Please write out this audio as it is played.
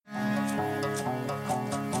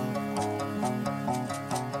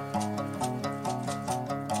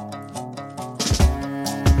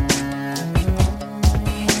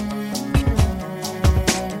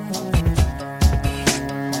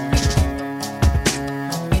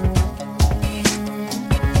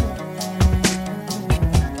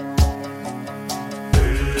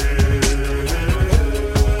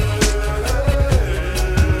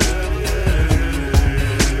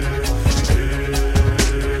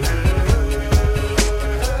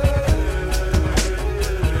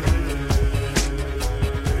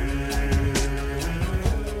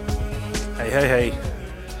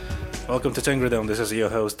welcome to TENGRIDOME. This is your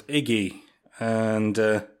host, Iggy. And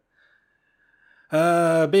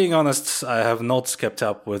being honest, I have not kept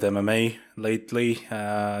up with MMA lately.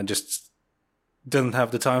 Just didn't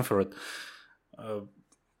have the time for it.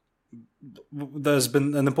 There's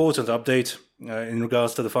been an important update in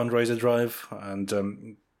regards to the fundraiser drive.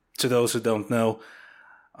 And to those who don't know,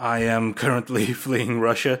 I am currently fleeing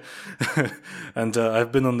Russia. And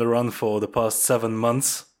I've been on the run for the past 7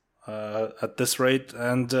 months. At this rate,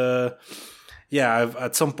 and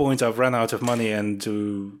at some point I've ran out of money, and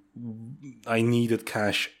I needed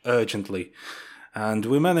cash urgently, and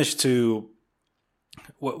we managed to.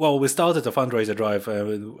 Well, we started a fundraiser drive,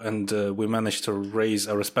 and we managed to raise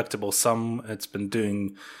a respectable sum. It's been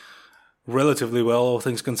doing relatively well, all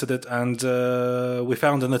things considered, and we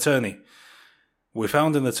found an attorney. We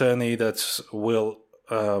found an attorney that will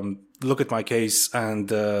look at my case and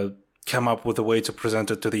come up with a way to present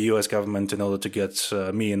it to the US government in order to get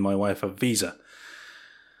me and my wife a visa.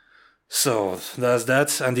 So there's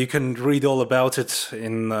that, and you can read all about it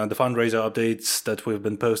in the fundraiser updates that we've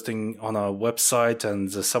been posting on our website,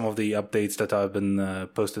 and some of the updates that have been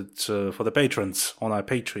posted for the patrons on our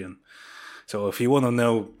Patreon. So if you want to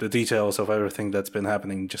know the details of everything that's been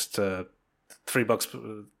happening, just $3.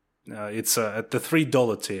 It's at the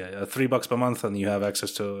 $3 tier, $3 per month, and you have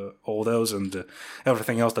access to all those and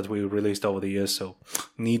everything else that we released over the years. So,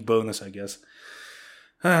 neat bonus, I guess.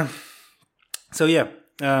 And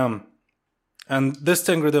this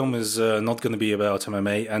TENGRIDOME is not going to be about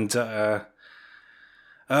MMA, and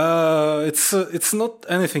it's not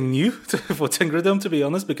anything new for TENGRIDOME, to be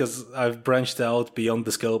honest, because I've branched out beyond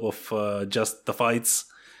the scope of just the fights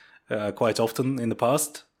quite often in the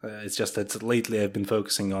past. It's just that lately I've been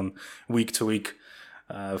focusing on week-to-week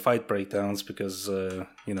fight breakdowns because,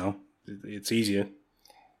 it's easier.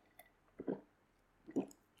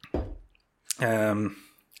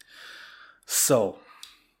 So,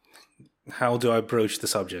 how do I broach the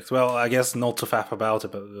subject? Well, I guess not to faff about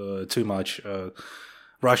it too much.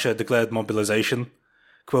 Russia declared mobilization,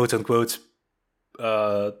 quote-unquote,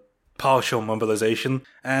 partial mobilization,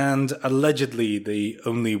 and allegedly they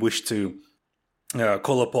only wish to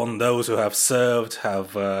call upon those who have served,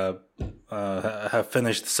 have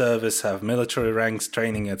finished service, have military ranks,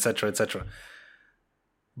 training, etc., etc.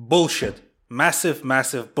 Bullshit. Massive,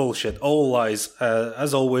 massive bullshit. All lies.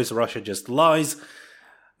 As always, Russia just lies.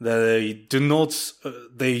 They're not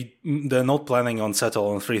planning on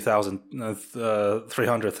settling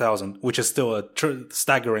 300,000, which is still a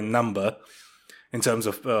staggering number in terms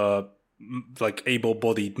of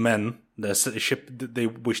able-bodied men they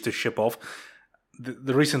wish to ship off.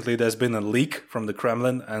 Recently there's been a leak from the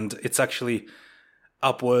Kremlin, and it's actually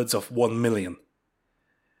upwards of 1 million.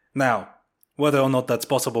 Now, whether or not that's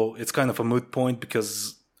possible, it's kind of a moot point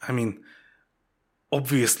because,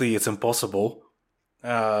 obviously it's impossible.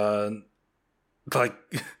 Even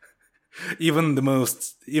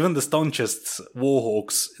the staunchest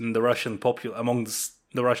warhawks in the Russian among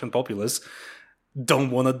the Russian populace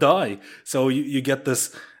don't want to die. So you get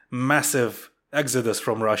this massive exodus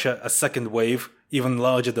from Russia, a second wave, even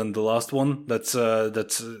larger than the last one that's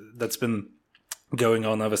been going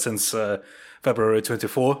on ever since February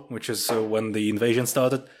 24, which is when the invasion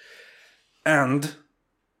started. And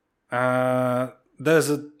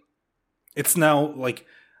it's now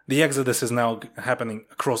the exodus is now happening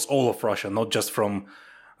across all of Russia, not just from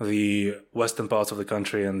the western parts of the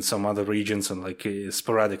country and some other regions, and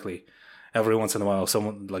sporadically, every once in a while,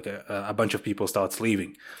 someone a bunch of people starts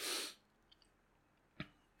leaving.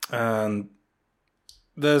 And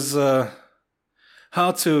there's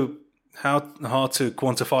hard to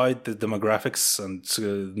quantify the demographics, and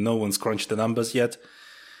no one's crunched the numbers yet.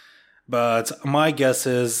 But my guess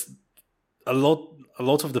is a lot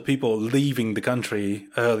of the people leaving the country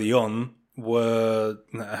early on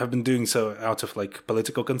have been doing so out of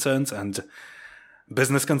political concerns and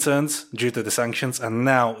business concerns due to the sanctions, and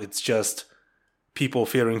now it's just people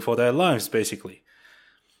fearing for their lives, basically.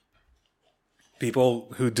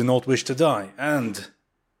 People who do not wish to die. And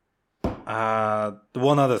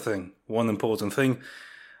one important thing,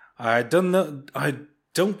 I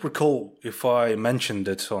don't recall if I mentioned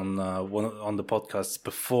it on the podcasts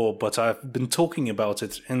before, but I've been talking about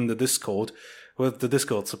it in the Discord with the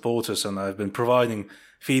Discord supporters, and I've been providing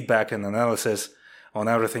feedback and analysis on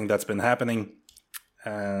everything that's been happening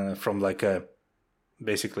from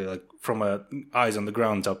from a eyes on the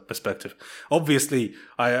ground up perspective. Obviously,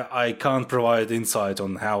 I can't provide insight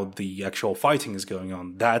on how the actual fighting is going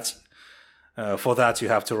on. For that you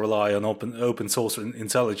have to rely on open source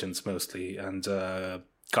intelligence mostly, and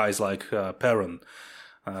guys like Perrin,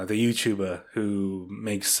 the YouTuber who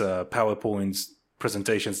makes PowerPoints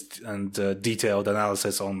presentations and detailed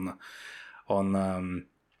analysis on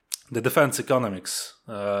the defense economics,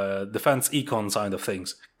 defense econ side of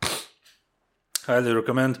things. Highly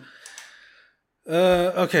recommend.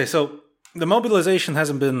 Okay, so the mobilization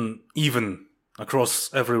hasn't been even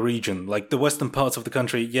across every region. Like the western parts of the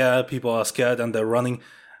country, yeah, people are scared and they're running,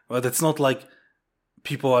 but it's not like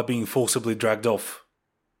people are being forcibly dragged off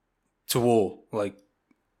to war. Like,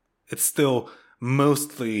 it's still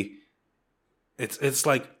mostly, it's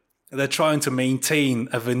like they're trying to maintain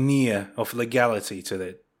a veneer of legality to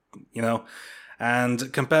it, you know?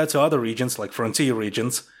 And compared to other regions, like frontier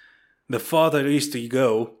regions, the farther east you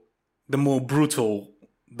go, the more brutal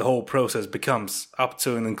the whole process becomes, up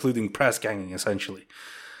to and including press ganging, essentially.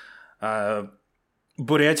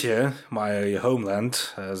 Buryatia, my homeland,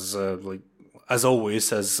 as always,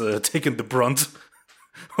 has taken the brunt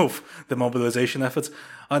of the mobilization efforts.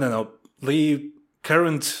 I don't know. The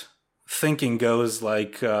current thinking goes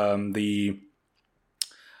like the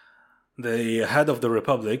head of the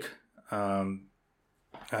republic,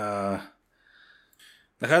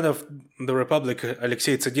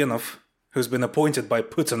 Alexei Tsedenov, who's been appointed by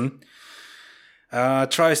Putin,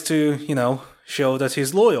 tries to, show that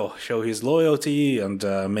he's loyal, show his loyalty, and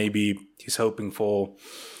maybe he's hoping for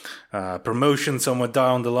promotion somewhere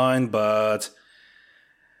down the line. But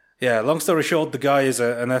yeah, long story short, the guy is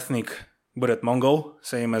an ethnic Buryat Mongol,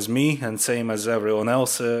 same as me and same as everyone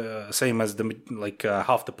else, same as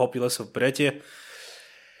half the populace of Buryatia,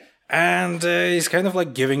 and he's kind of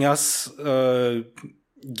like giving us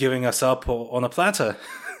up on a platter.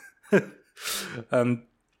 And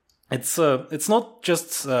it's not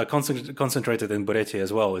just concentrated in Buryatia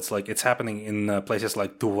as well. It's like it's happening in places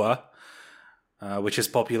like Tuva, which is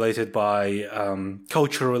populated by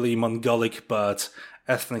culturally Mongolic but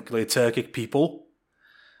ethnically Turkic people.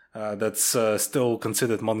 That's still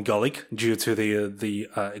considered Mongolic due to the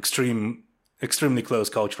extremely close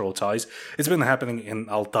cultural ties. It's been happening in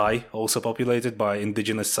Altai, also populated by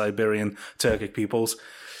indigenous Siberian Turkic peoples.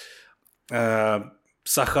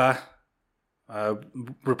 Sakha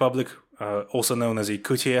Republic, also known as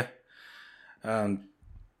Yakutia.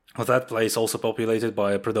 That place also populated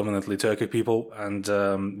by predominantly Turkic people and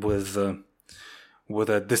with a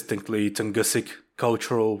distinctly Tungusic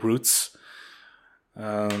cultural roots.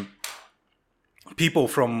 People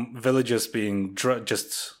from villages being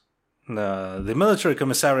the military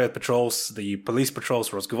commissariat patrols, the police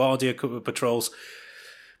patrols, Rosgvardia patrols,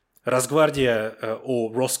 Rosgvardia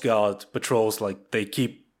or Rosguard patrols, like they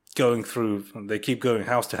keep going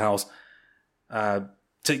house to house,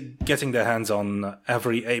 getting their hands on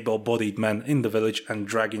every able-bodied man in the village and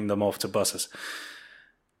dragging them off to buses.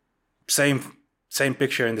 Same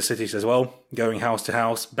picture in the cities as well, going house to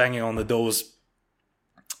house, banging on the doors.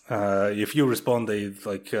 If you respond, they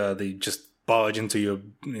just barge into your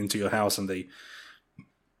house and they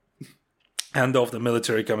hand off the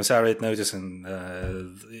military commissariat notice. And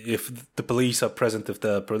if the police are present, if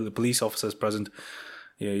the police officer is present,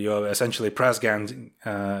 you're essentially press ganged.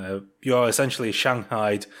 You're essentially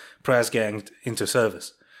Shanghaied, press ganged into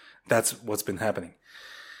service. That's what's been happening.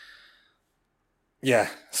 Yeah.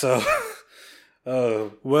 So,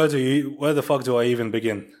 where the fuck do I even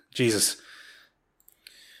begin? Jesus.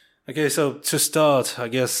 Okay, so to start, I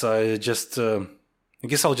guess I'll just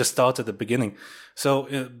start at the beginning.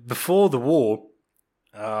 So before the war,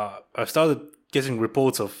 I started getting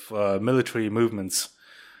reports of military movements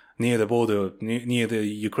near the border, near the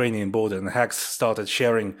Ukrainian border, and hacks started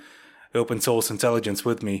sharing open source intelligence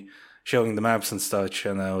with me, showing the maps and such.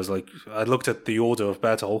 And I was like, I looked at the order of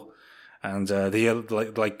battle, and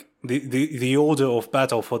the order of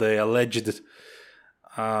battle for the alleged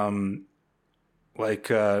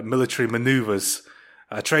military maneuvers,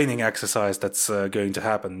 training exercise that's going to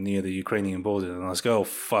happen near the Ukrainian border. And I was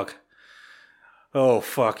like, oh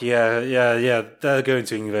fuck, yeah, they're going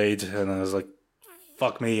to invade. And I was like,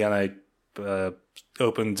 fuck me. And I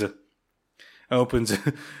opened a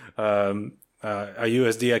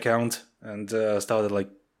USD account and started like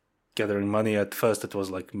gathering money. At first it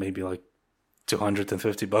was like maybe like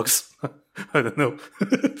 $250. I don't know.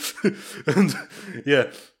 And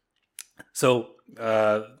yeah, so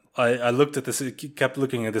I looked at this, kept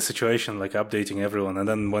looking at the situation, like updating everyone. And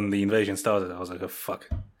then when the invasion started, I was like, oh fuck,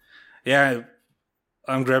 yeah,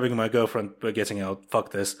 I'm grabbing my girlfriend, we're getting out, fuck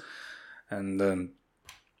this. And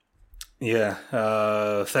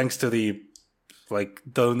thanks to the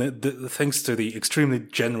extremely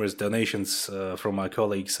generous donations from my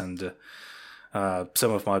colleagues and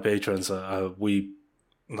some of my patrons, and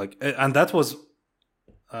that was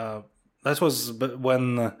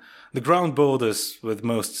when the ground borders with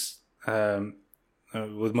most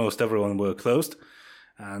with most everyone were closed,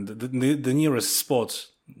 and the nearest spot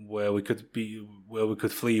where we could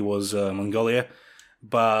flee was Mongolia.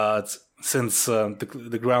 But since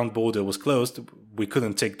the ground border was closed, we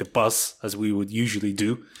couldn't take the bus as we would usually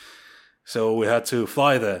do. So we had to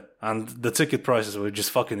fly there, and the ticket prices were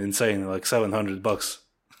just fucking insane, like $700.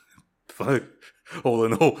 Like, all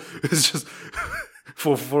in all, it's just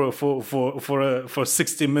for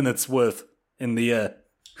 60 minutes worth in the air.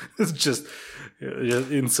 It's just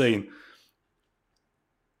insane.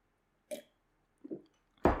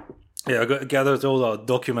 Yeah, I gathered all our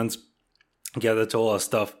documents, gathered all our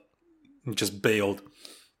stuff, and just bailed.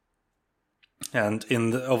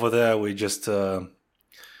 And over there, we just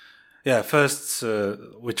first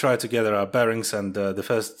we tried to gather our bearings, and the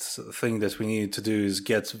first thing that we needed to do is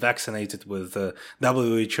get vaccinated with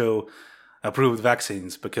WHO approved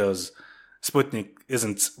vaccines, because Sputnik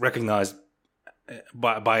isn't recognized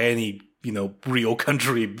by any real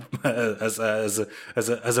country as a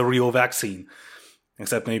real vaccine,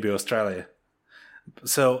 except maybe Australia.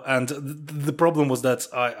 So, and the problem was that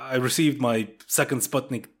I received my second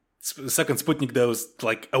Sputnik dose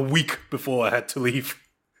like a week before I had to leave.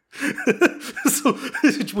 So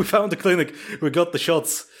we found a clinic, we got the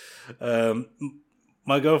shots.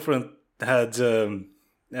 My girlfriend had a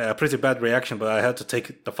pretty bad reaction, but I had to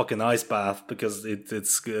take the fucking ice bath because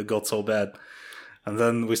it's got so bad. And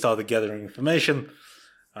then we started gathering information.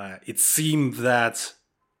 It seemed that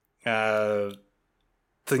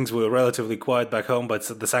things were relatively quiet back home, but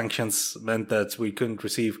the sanctions meant that we couldn't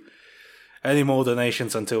receive any more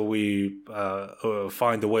donations until we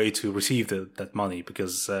find a way to receive that money,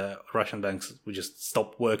 because Russian banks would just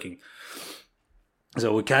stop working.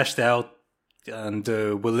 So we cashed out, and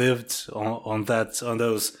we lived on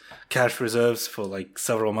those cash reserves for like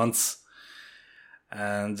several months,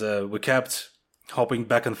 and we kept hopping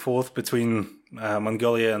back and forth between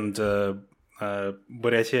Mongolia and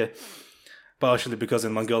Buryatia, partially because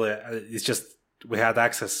in Mongolia it's just we had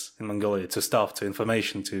access in Mongolia to stuff, to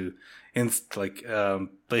information, to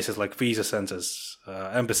places like visa centers,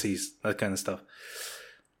 embassies, that kind of stuff.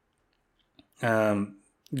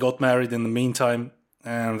 Got married in the meantime,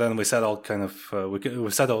 and then we settled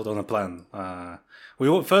we settled on a plan. We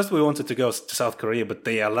wanted to go to South Korea, but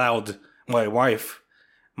they allowed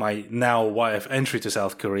my now wife, entry to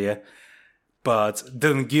South Korea, but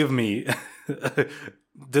didn't give me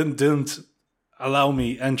didn't allow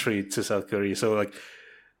me entry to South Korea. So like,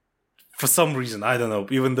 for some reason, I don't know,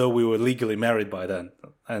 even though we were legally married by then,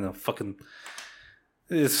 I don't know, fucking,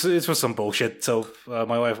 it was some bullshit. So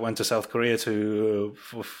my wife went to South Korea to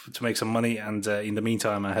make some money, and in the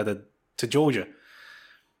meantime, I headed to Georgia,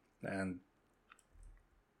 and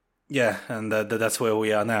that's where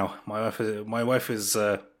we are now. My wife is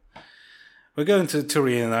we're going to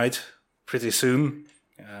reunite pretty soon,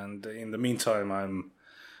 and in the meantime, I'm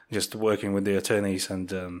just working with the attorneys, and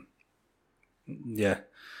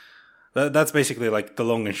that's basically like the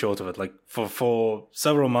long and short of it. Like for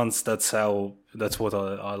several months, that's what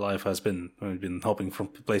our life has been. We've been hopping from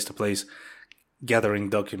place to place, gathering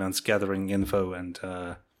documents, gathering info, and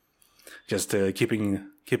just keeping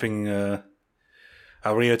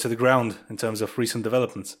our ear to the ground in terms of recent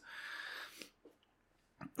developments.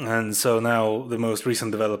 And so now the most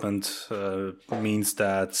recent development means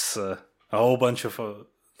that a whole bunch of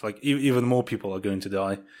even more people are going to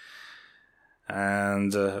die.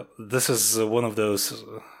 And this is one of those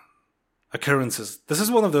occurrences. This is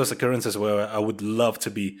one of those occurrences where I would love to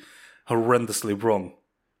be horrendously wrong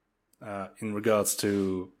in regards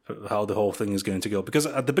to how the whole thing is going to go. Because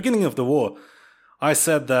at the beginning of the war, I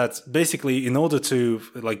said that basically in order to,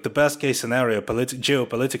 the best case scenario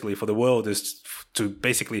geopolitically for the world is to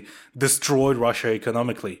basically destroy Russia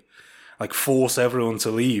economically, force everyone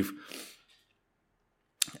to leave.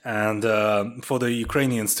 And for the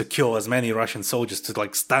Ukrainians to kill as many Russian soldiers, to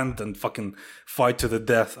stand and fucking fight to the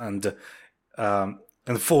death, and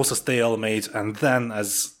force a stalemate, and then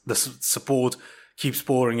as the support keeps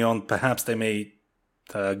pouring on, perhaps they may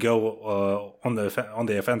go on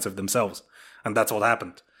the offensive themselves, and that's what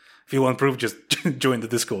happened. If you want proof, just join the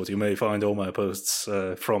Discord. You may find all my posts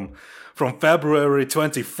from February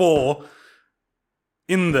 24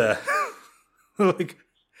 in there.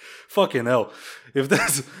 Fucking hell. If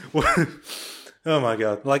that's... oh my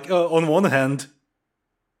god. On one hand,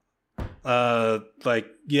 from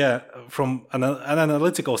an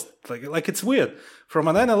analytical... it's weird. From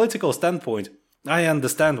an analytical standpoint, I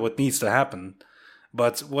understand what needs to happen.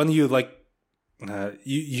 But when you,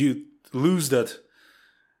 you lose that...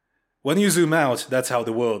 When you zoom out, that's how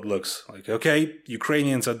the world looks. Okay,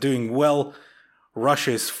 Ukrainians are doing well, Russia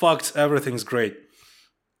is fucked, everything's great.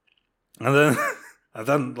 And then And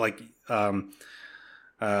then,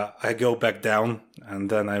 I go back down, and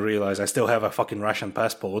then I realize I still have a fucking Russian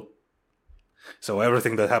passport. So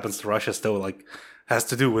everything that happens to Russia still, has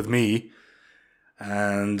to do with me.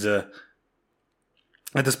 And a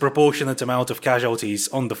disproportionate amount of casualties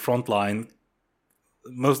on the front line.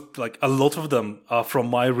 A lot of them are from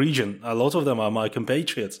my region. A lot of them are my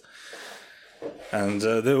compatriots. And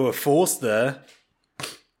they were forced there.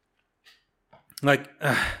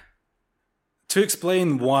 To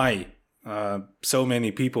explain why so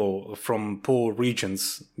many people from poor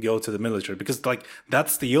regions go to the military, because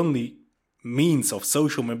that's the only means of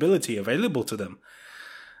social mobility available to them.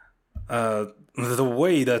 The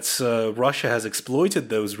way that Russia has exploited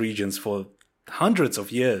those regions for hundreds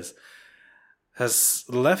of years has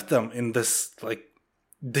left them in this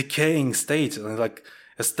decaying state,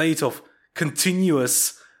 a state of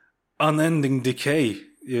continuous, unending decay,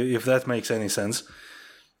 if that makes any sense.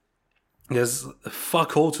 There's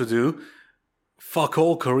fuck all to do, fuck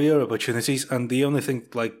all career opportunities, and the only thing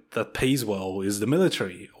that pays well is the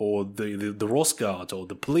military or the Rosguard or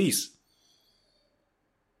the police.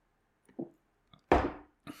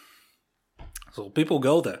 So people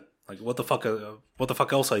go there. What the fuck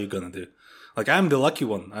else are you gonna do? I'm the lucky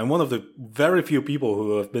one. I'm one of the very few people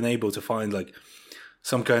who have been able to find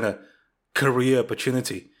some kind of career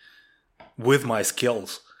opportunity with my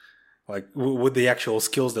skills, with the actual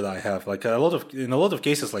skills that I have. In a lot of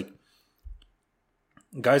cases,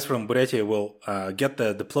 guys from Buryatia will get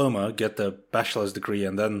the diploma, get the bachelor's degree,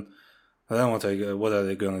 and then what are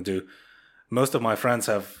they gonna do? Most of my friends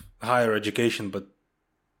have higher education, but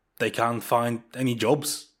they can't find any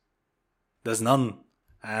jobs. There's none.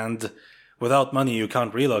 And without money, you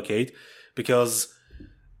can't relocate, because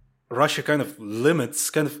Russia kind of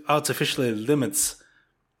artificially limits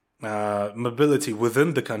mobility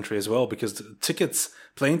within the country as well, because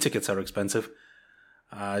plane tickets are expensive.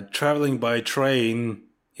 Traveling by train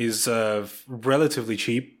is relatively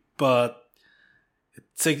cheap, but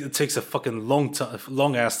it takes a fucking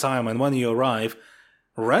long ass time, and when you arrive,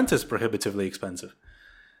 rent is prohibitively expensive.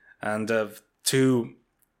 And to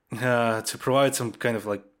provide some kind of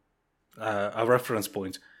a reference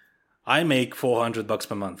point, I make $400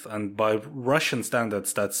 per month, and by Russian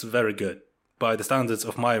standards, that's very good. By the standards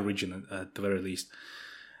of my region, at the very least.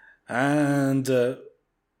 And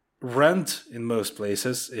rent in most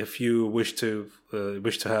places, if you wish to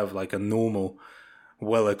have a normal,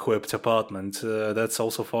 well-equipped apartment, that's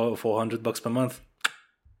also $400 per month.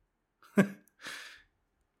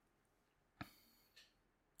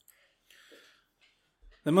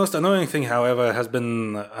 The most annoying thing, however, has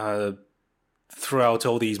been throughout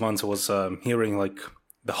all these months was hearing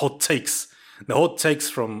the hot takes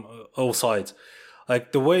from all sides.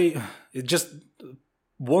 The way it just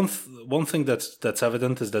one thing that's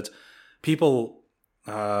evident is that people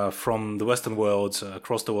from the Western world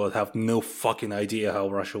across the world have no fucking idea how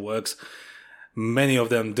Russia works. Many of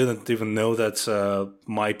them didn't even know that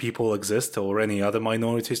my people exist or any other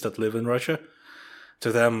minorities that live in Russia.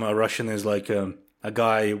 To them, a Russian is a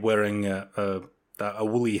guy wearing a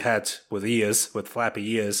woolly hat with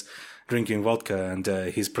flappy ears, drinking vodka, and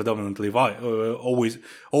he's predominantly white, almost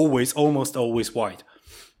always white.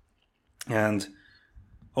 And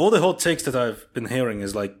all the hot takes that I've been hearing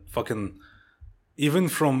is fucking, even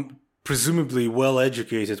from presumably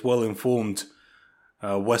well-educated, well-informed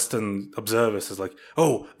Western observers, is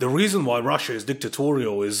the reason why Russia is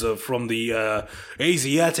dictatorial is from the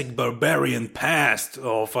Asiatic barbarian past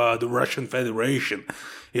of the Russian Federation.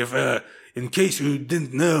 If, in case you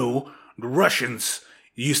didn't know, the Russians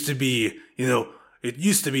used to be, it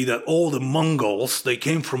used to be that all the Mongols, they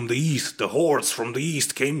came from the east, the hordes from the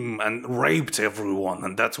east came and raped everyone,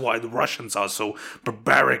 and that's why the Russians are so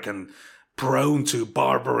barbaric and prone to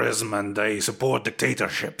barbarism, and they support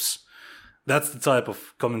dictatorships. That's the type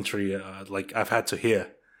of commentary I've had to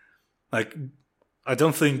hear. I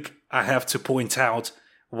don't think I have to point out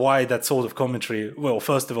why that sort of commentary, well,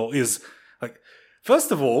 first of all,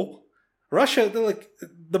 Russia,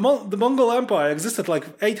 the Mongol Empire existed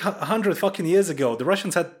 800 fucking years ago. The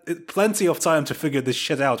Russians had plenty of time to figure this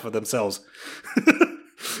shit out for themselves.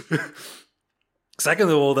 Second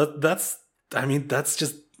of all, that's fucking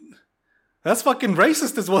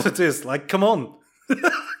racist is what it is. Come on.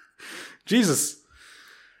 Jesus.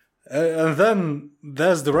 And then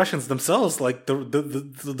there's the Russians themselves,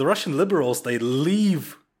 the Russian liberals, they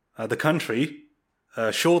leave the country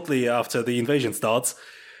shortly after the invasion starts.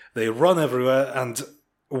 They run everywhere, and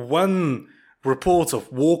when reports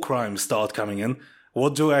of war crimes start coming in,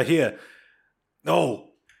 what do I hear? Oh,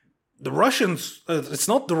 the Russians, it's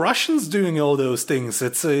not the Russians doing all those things,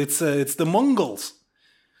 it's the Mongols.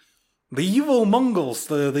 The evil Mongols,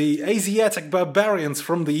 the Asiatic barbarians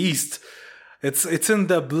from the East. It's in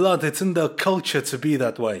their blood, it's in their culture to be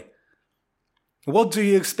that way. What do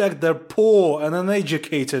you expect? They're poor and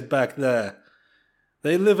uneducated back there.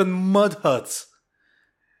 They live in mud huts.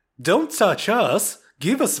 Don't touch us.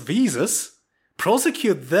 Give us visas.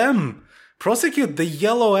 Prosecute them. Prosecute the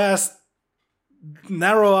yellow-ass,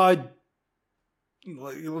 narrow-eyed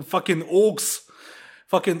fucking orcs.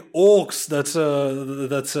 Fucking orcs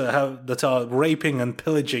that are raping and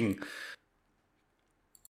pillaging.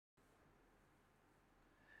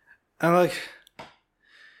 And like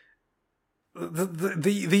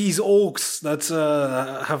these orcs that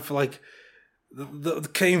have like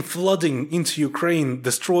came flooding into Ukraine,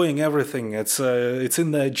 destroying everything. It's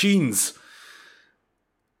in their genes.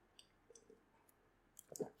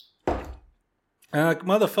 And like,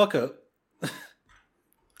 motherfucker,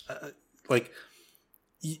 like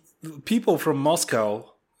people from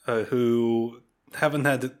Moscow who haven't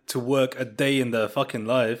had to work a day in their fucking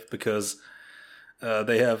life because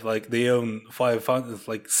they have like they own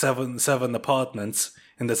seven apartments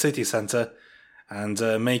in the city center and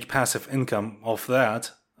make passive income off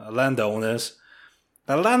that. Landowners,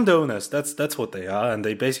 that's what they are, and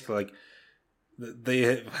they basically like they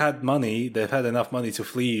have had money. They've had enough money to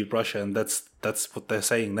flee Russia, and that's what they're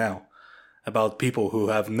saying now about people who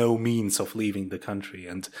have no means of leaving the country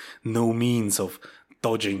and no means of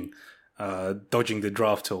dodging the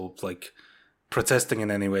draft or like protesting in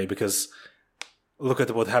any way, because look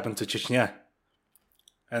at what happened to Chechnya.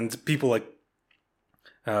 And people like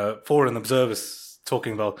foreign observers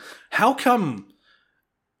talking about how come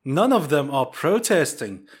none of them are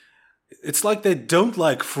protesting. It's like they don't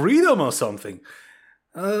like freedom or something.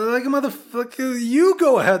 Like, motherfucker, you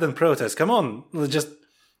go ahead and protest. Come on, just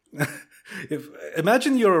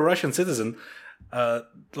imagine you're a Russian citizen.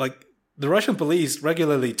 Like the Russian police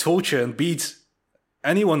regularly torture and beat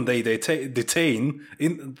anyone they detain.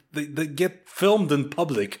 They get filmed in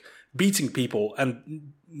public beating people,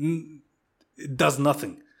 and it does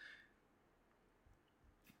nothing.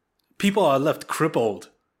 People are left crippled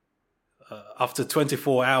after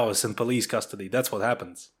 24 hours in police custody. That's what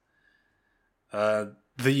happens. The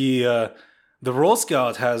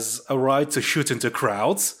Rosguard has a right to shoot into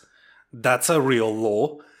crowds. That's a real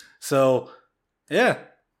law. So, yeah,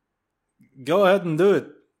 go ahead and do it.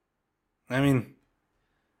 I mean,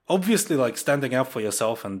 obviously, like standing up for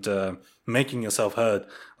yourself and making yourself heard,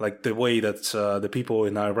 like the way that the people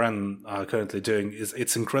in Iran are currently doing,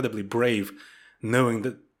 it's incredibly brave. Knowing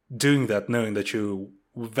that you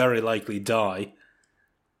will very likely die,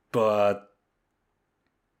 but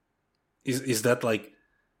is that like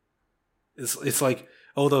it's like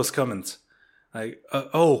all those comments like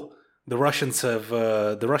the Russians have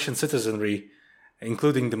the Russian citizenry,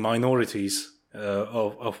 including the minorities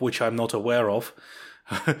of which I'm not aware of,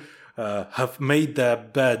 have made their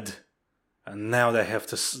bed and now they have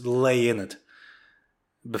to lay in it.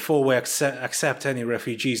 Before we accept any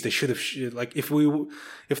refugees, they should have like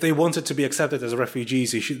if they wanted to be accepted as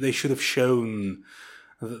refugees, they should have shown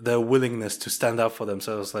their willingness to stand up for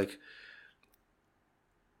themselves. Like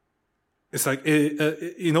it's like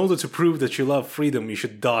in order to prove that you love freedom, you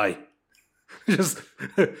should die. Just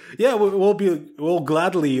yeah, we'll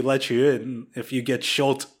gladly let you in if you get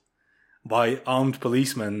shot by armed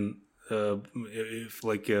policemen.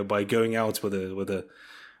 By going out with a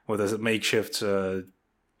makeshift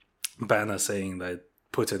banner saying that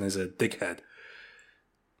Putin is a dickhead.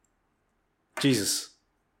 Jesus.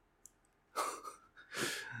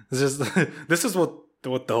 This is what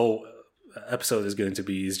the whole episode is going to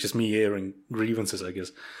be. It's just me airing grievances, I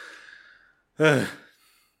guess. Where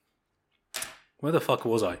the fuck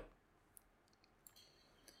was I?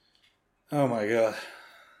 Oh my god.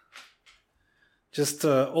 Just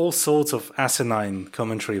all sorts of asinine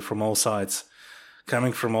commentary from all sides.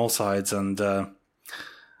 Coming from all sides, and like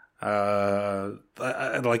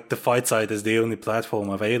the fight side is the only platform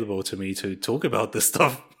available to me to talk about this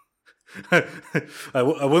stuff. I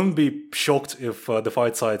wouldn't be shocked if the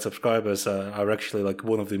fight side subscribers are actually like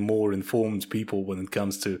one of the more informed people when it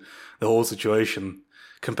comes to the whole situation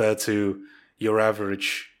compared to your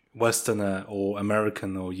average Westerner or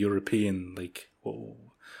American or European, like or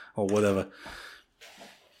whatever.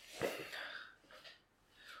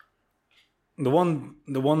 The one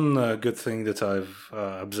good thing that I've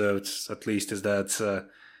observed, at least, is that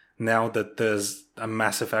now that there's a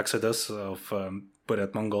massive exodus of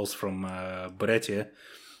Buryat Mongols from Buryatia,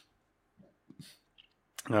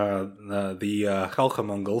 the Khalkha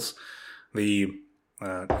Mongols, the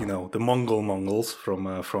Mongol Mongols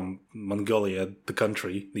from Mongolia, the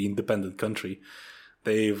country, the independent country,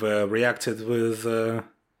 they've reacted with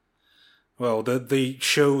well, they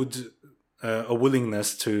showed a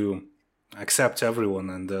willingness to accept everyone,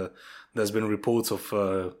 and there's been reports of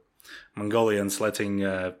Mongolians letting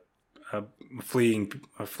fleeing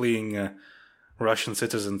Russian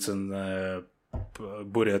citizens and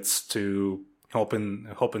Buryats to hop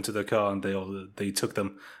into the car, and they took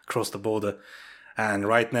them across the border. And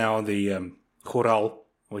right now, the Khural,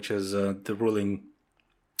 which is the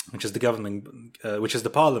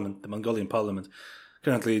parliament, the Mongolian parliament,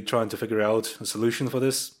 currently trying to figure out a solution for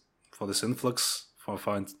this influx,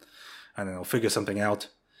 figure something out.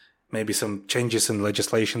 Maybe some changes in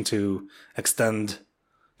legislation to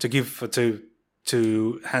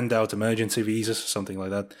hand out emergency visas or something like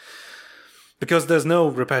that. Because there's no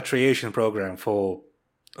repatriation program for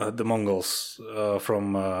the Mongols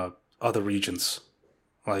from other regions.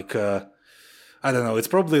 Like, I don't know, it's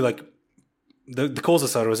probably like the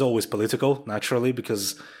causes are as always political, naturally,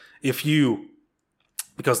 because if you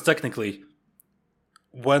were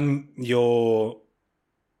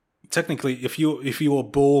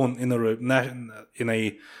born in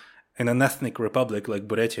an ethnic republic like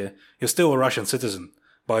Buryatia, you're still a Russian citizen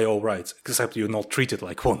by all rights, except you're not treated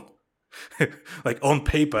like one. Like, on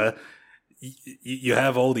paper, you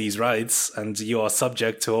have all these rights, and you are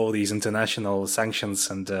subject to all these international sanctions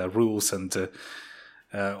and rules and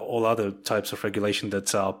all other types of regulation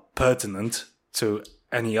that are pertinent to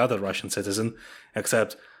any other Russian citizen,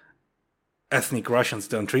 except ethnic Russians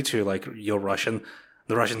don't treat you like you're Russian.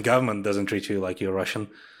 The Russian government doesn't treat you like you're Russian.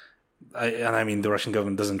 The Russian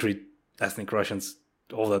government doesn't treat ethnic Russians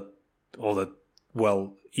all that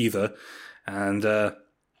well either. And the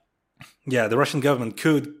Russian government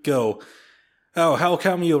could go, oh, how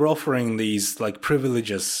come you're offering these like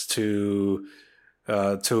privileges to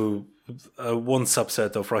one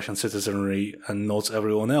subset of Russian citizenry and not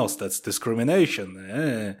everyone else? That's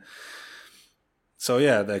discrimination. So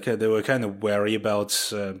yeah, they were kind of wary about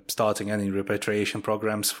starting any repatriation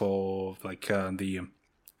programs for like the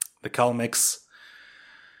Kalmyks,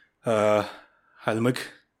 Halmyk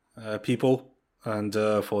people, and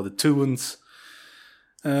for the Tuvans,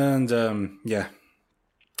 and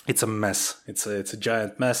it's a mess. It's a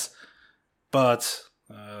giant mess. But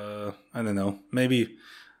I don't know. Maybe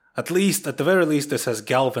at the very least, this has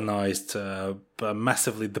galvanized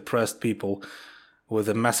massively depressed people with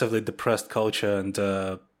a massively depressed culture and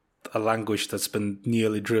a language that's been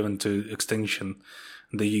nearly driven to extinction,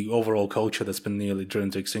 the overall culture that's been nearly driven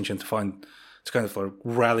to extinction, to kind of like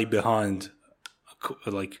rally behind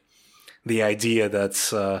like the idea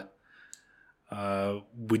that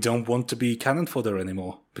we don't want to be cannon fodder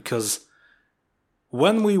anymore. Because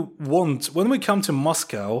when we come to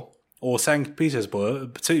Moscow or St.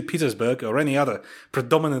 Petersburg or any other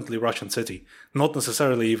predominantly Russian city, not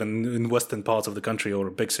necessarily even in western parts of the country or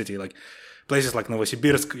a big city, like places like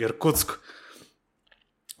Novosibirsk, Irkutsk,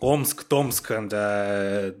 Omsk, Tomsk, and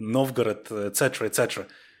Novgorod, etc., etc.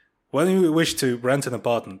 When we wish to rent an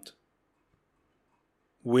apartment,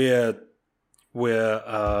 we're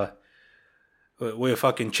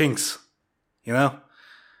fucking chinks, you know,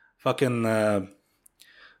 fucking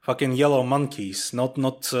yellow monkeys.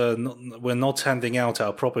 We're not handing out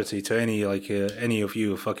our property to any of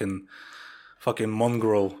you fucking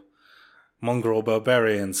mongrel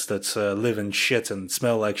barbarians that live in shit and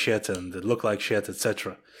smell like shit and look like shit,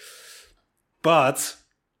 etc. But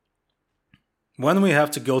when we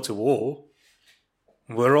have to go to war,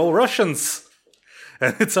 we're all Russians,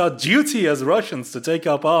 and it's our duty as Russians to take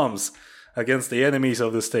up arms against the enemies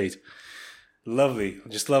of the state. Lovely,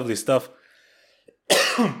 just lovely stuff.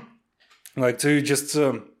 Like, to just,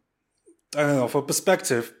 I don't know, for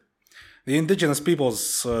perspective, the indigenous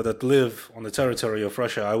peoples that live on the territory of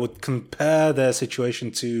Russia, I would compare their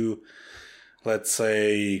situation to, let's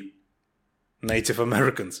say, Native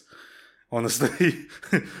Americans. Honestly,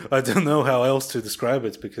 I don't know how else to describe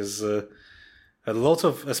it, because a lot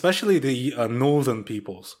of, especially the northern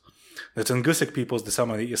peoples, the Tungusic peoples, the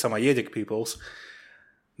Samoyedic peoples,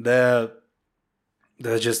 they're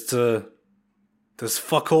just... there's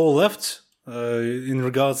fuck all left in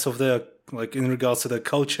regards to their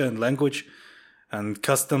culture and language and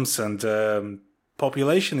customs and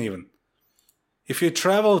population even. If you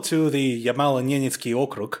travel to the Yamalo-Nenetsky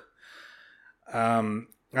Okrug,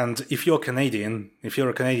 and if you're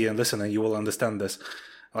a Canadian listener, you will understand this.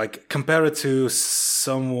 Like, compare it to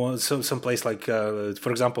some place like,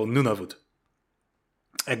 for example, Nunavut.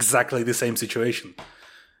 Exactly the same situation.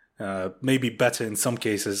 Maybe better in some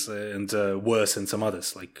cases and worse in some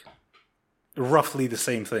others. Like, roughly the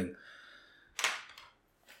same thing.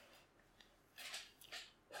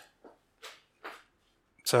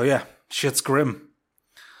 So yeah, shit's grim.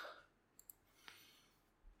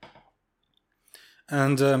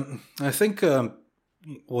 And I think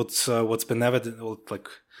what's been evident, like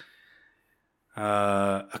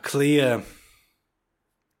a clear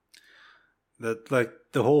that like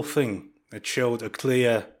the whole thing, it showed a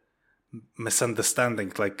clear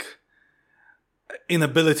misunderstanding, like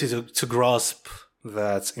inability to grasp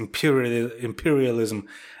that imperialism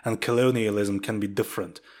and colonialism can be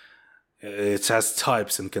different. It has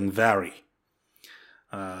types and can vary.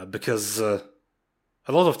 Because a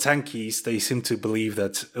lot of tankies, they seem to believe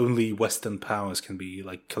that only Western powers can be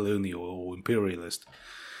like colonial or imperialist.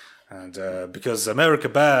 And because America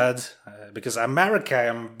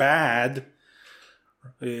am bad,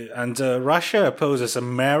 and Russia opposes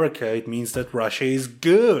America, it means that Russia is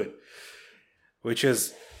good. Which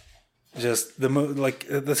is just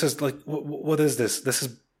this is like, what is this? This is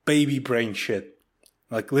baby brain shit.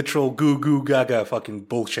 Like literal goo goo gaga fucking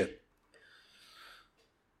bullshit.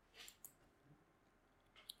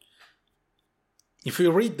 If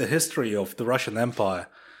you read the history of the Russian Empire,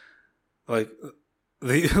 I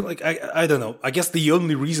don't know. I guess the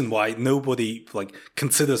only reason why nobody like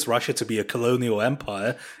considers Russia to be a colonial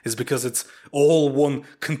empire is because it's all one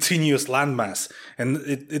continuous landmass, and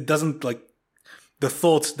it doesn't like the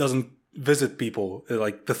thought doesn't visit people.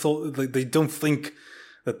 Like the thought, like they don't think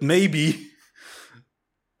that maybe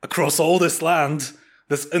across all this land,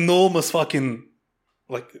 this enormous fucking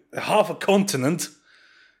like half a continent,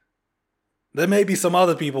 there may be some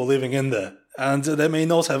other people living in there, and they may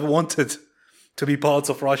not have wanted to be parts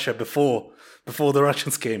of Russia before the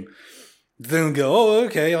Russians came. Then go, oh,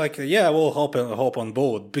 okay, like yeah, we'll hop on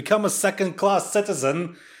board, become a second-class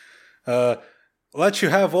citizen, let you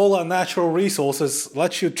have all our natural resources,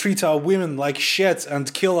 let you treat our women like shit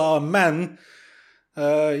and kill our men.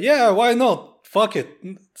 Yeah, why not? Fuck it,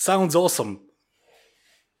 sounds awesome.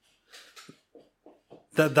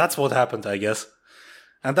 That's what happened, I guess.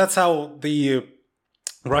 And that's how the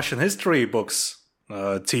Russian history books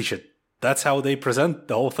teach it. That's how they present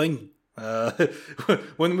the whole thing.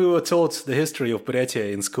 When we were taught the history of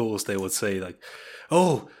Buryatia in schools, they would say like,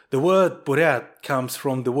 oh, the word Buryat comes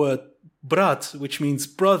from the word brat, which means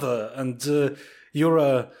brother, and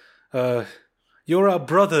you're our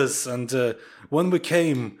brothers. And when we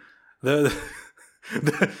came, the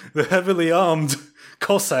heavily armed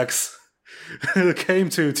Cossacks came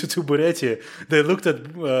to Buryatia. They looked at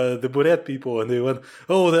the Buryat people and they went,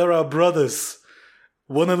 oh, they're our brothers.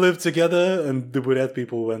 Want to live together? And the Buryat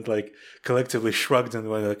people went like, collectively shrugged and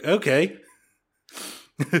went like, okay.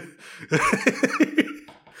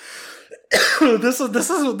 This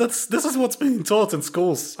is what's being taught in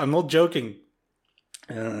schools. I'm not joking.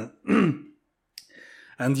 And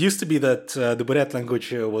used to be that the Buryat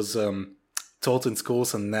language was taught in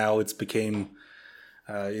schools, and now it's became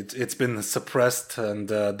it's been suppressed, and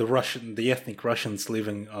the ethnic Russians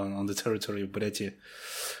living on the territory of Buryatia,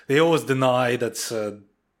 they always deny that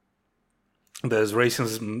there's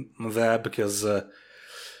racism there because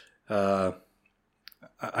I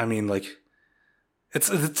mean, like, it's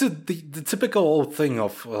the typical old thing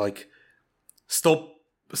of like, stop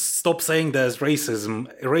saying there's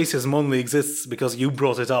racism. Racism only exists because you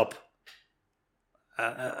brought it up,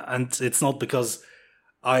 and it's not because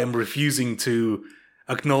I am refusing to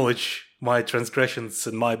acknowledge my transgressions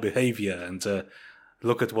and my behavior and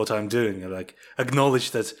look at what I'm doing. Like,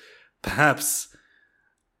 acknowledge that perhaps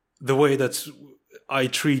the way that I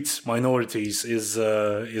treat minorities is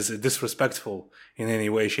disrespectful in any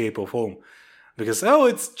way, shape, or form. Because, oh,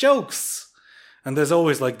 it's jokes! And there's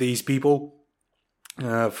always like these people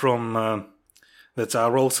from that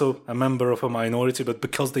are also a member of a minority, but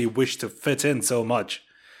because they wish to fit in so much,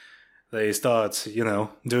 they start,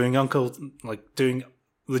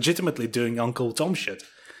 legitimately doing Uncle Tom shit.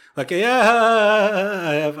 Like,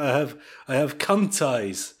 yeah, I have cunt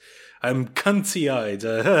eyes. I'm cunty-eyed.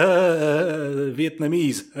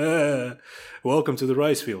 Vietnamese. Welcome to the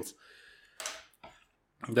rice fields.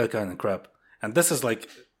 That kind of crap. And this is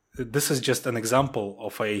just an example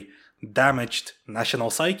of a damaged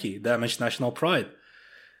national psyche, damaged national pride.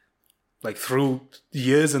 Like, through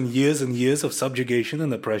years and years and years of subjugation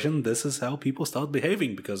and oppression, this is how people start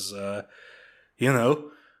behaving because,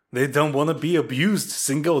 they don't want to be abused,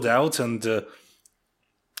 singled out, and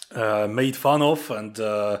made fun of, and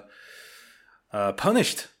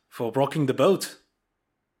punished for rocking the boat.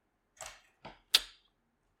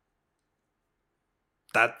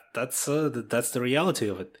 That's the reality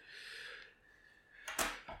of it.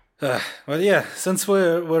 Well, yeah, since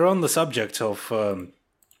we're on the subject of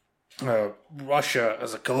Russia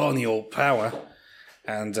as a colonial power,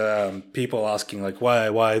 and people asking like,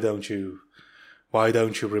 why don't you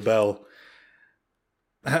rebel?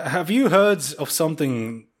 Have you heard of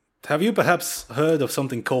something have you perhaps heard of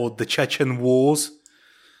something called the Chechen Wars?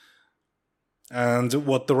 And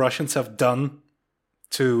what the Russians have done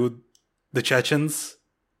to the Chechens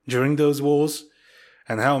during those wars?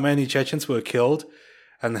 And how many Chechens were killed?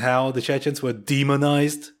 And how the Chechens were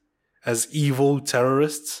demonized as evil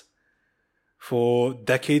terrorists for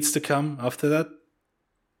decades to come after that?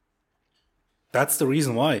 That's the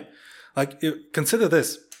reason why. Like, consider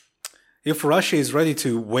this. If Russia is ready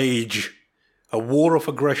to wage a war of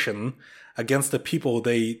aggression against the people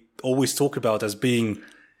they always talk about as being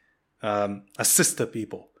a sister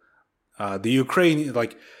people, the Ukraine,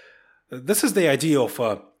 like, this is the idea of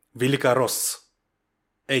Velikoruss,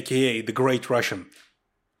 aka the Great Russian.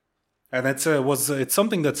 And it's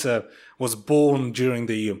something that was born during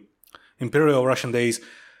the Imperial Russian days,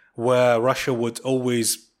 where Russia would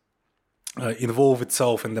always involve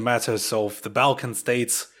itself in the matters of the Balkan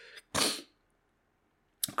states,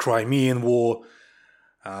 Crimean War,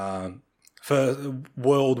 World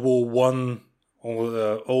War One,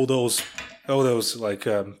 all those like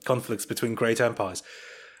conflicts between great empires.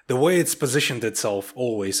 The way it's positioned itself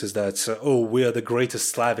always is that we are the greatest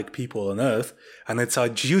Slavic people on earth, and it's our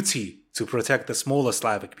duty to protect the smaller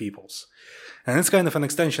Slavic peoples. And it's kind of an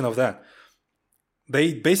extension of that.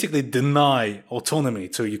 They basically deny autonomy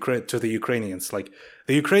to the Ukrainians. Like,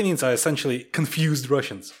 the Ukrainians are essentially confused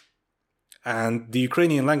Russians. And the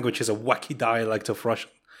Ukrainian language is a wacky dialect of Russian.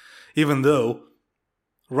 Even though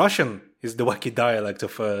Russian is the wacky dialect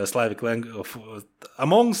of Slavic language.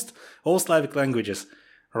 Amongst all Slavic languages,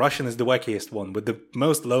 Russian is the wackiest one, with the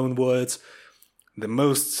most loan words, the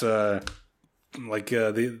most, the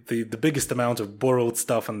biggest amount of borrowed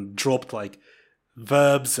stuff and dropped, like,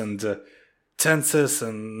 verbs and tenses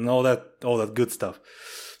and all that good stuff.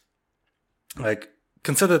 Like,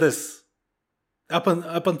 consider this. Up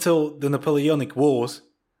until the Napoleonic Wars,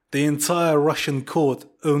 the entire Russian court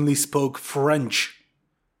only spoke French.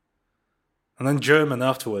 And then German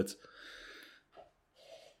afterwards.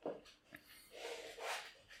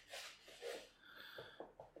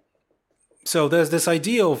 So there's this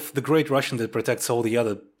idea of the Great Russian that protects all the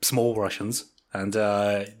other small Russians, and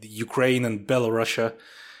Ukraine and Belarus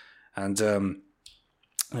and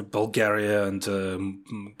Bulgaria and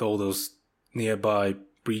all those nearby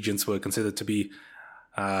regions were considered to be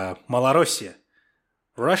Malorussia.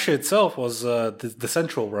 Russia itself was the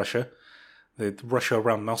central Russia, the Russia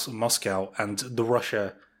around Moscow, and the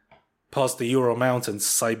Russia past the Ural Mountains,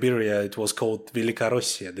 Siberia. It was called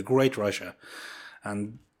Velikorussia, the Great Russia,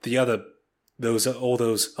 and all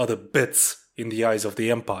those other bits in the eyes of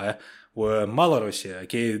the empire were Malorussia,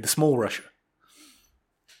 aka the small Russia.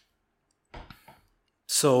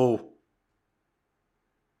 So,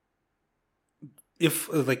 if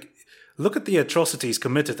look at the atrocities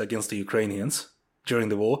committed against the Ukrainians during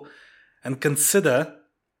the war, and compare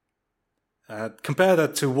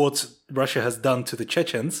that to what Russia has done to the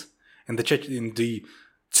Chechens in the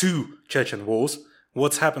two Chechen wars.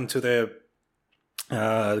 What's happened to their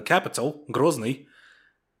capital, Grozny,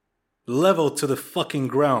 leveled to the fucking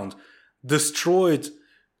ground, destroyed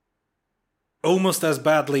almost as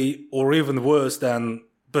badly or even worse than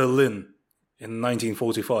Berlin in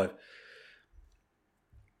 1945.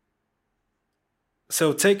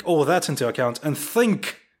 So take all that into account and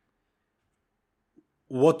think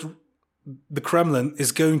what the Kremlin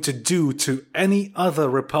is going to do to any other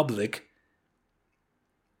republic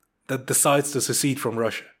that decides to secede from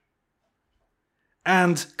Russia.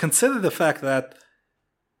 And consider the fact that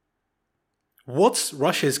what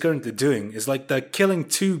Russia is currently doing is like they're killing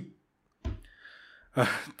two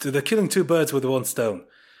birds with one stone.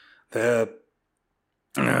 They're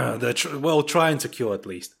trying to kill at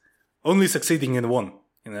least. Only succeeding in one.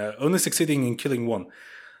 Only succeeding in killing one.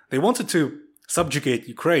 They wanted to subjugate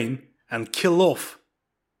Ukraine and kill off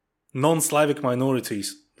non-Slavic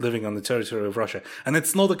minorities living on the territory of Russia. And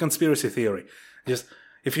it's not a conspiracy theory. Just,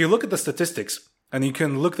 if you look at the statistics, and you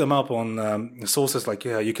can look them up on sources like,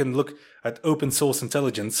 you can look at open source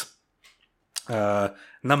intelligence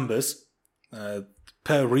numbers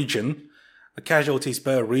per region, the casualties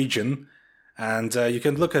per region, and you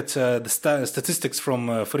can look at the statistics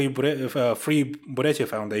from Free Buryatia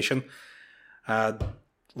Foundation,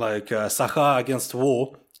 like Sakha Against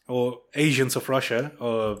War, or Asians of Russia,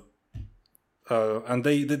 and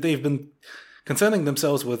they've been concerning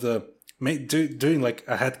themselves with doing like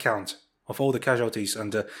a head count of all the casualties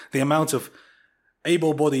and the amount of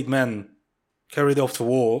able-bodied men carried off to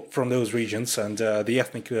war from those regions and the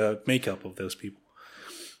ethnic makeup of those people.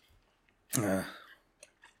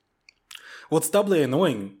 What's doubly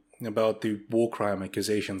annoying about the war crime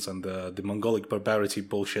accusations and the Mongolic barbarity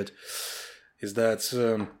bullshit is that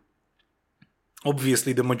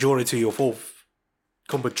obviously the majority of all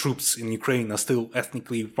combat troops in Ukraine are still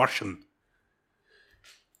ethnically Russian.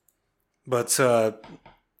 But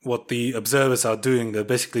what the observers are doing, they're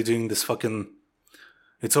basically doing this fucking...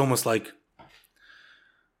 It's almost like...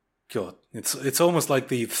 God, it's almost like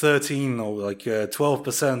the 13 or like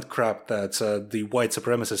 12% crap that the white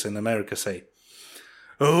supremacists in America say.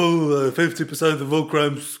 50% of all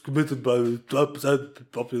crimes committed by 12% of the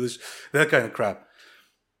population. That kind of crap.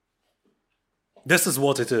 This is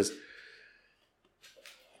what it is.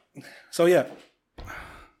 So yeah.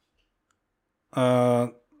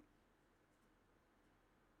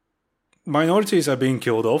 Minorities are being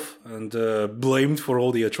killed off and blamed for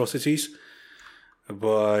all the atrocities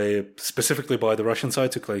specifically by the Russian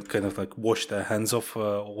side to kind of like wash their hands off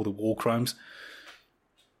all the war crimes.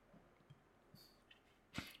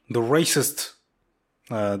 The racists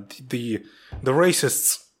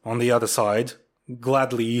on the other side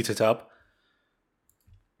gladly eat it up,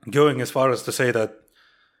 going as far as to say that,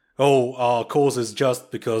 our cause is just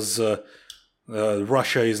because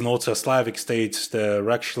Russia is not a Slavic state. They're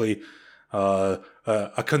actually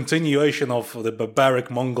a continuation of the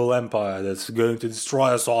barbaric Mongol Empire that's going to destroy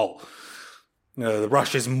us all.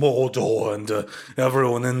 Russia's Mordor, and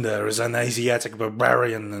everyone in there is an Asiatic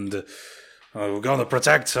barbarian, and we're going to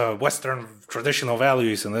protect Western traditional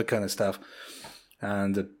values and that kind of stuff.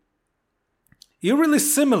 And you're really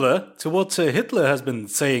similar to what Hitler has been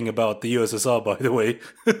saying about the USSR, by the way,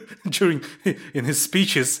 in his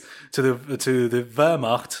speeches to the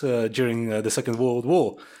Wehrmacht during the Second World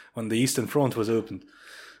War, when the Eastern Front was opened.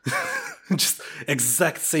 Just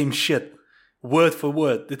exact same shit, word for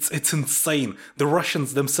word. It's insane. The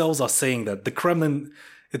Russians themselves are saying that. The Kremlin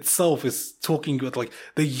itself is talking about, like,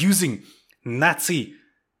 they're using Nazi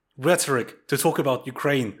rhetoric to talk about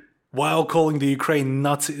Ukraine while calling the Ukraine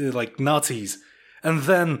Nazis. And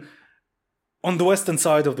then on the western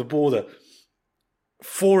side of the border,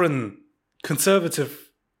 foreign conservative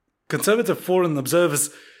foreign observers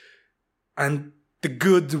and the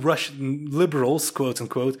good Russian liberals, quote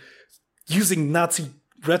unquote, using Nazi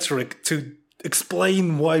rhetoric to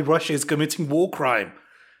explain why Russia is committing war crime,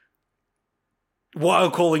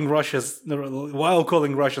 while calling Russians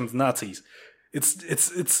Nazis.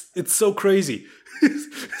 It's so crazy.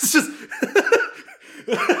 It's just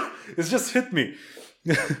it's just hit me.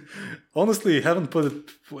 Honestly, haven't put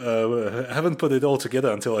it all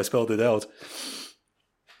together until I spelled it out.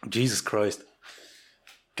 Jesus Christ.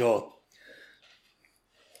 God.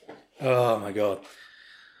 Oh my God.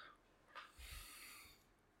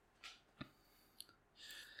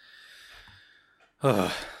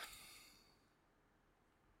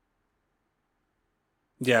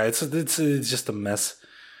 Yeah, it's just a mess.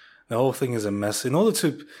 The whole thing is a mess. In order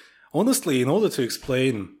to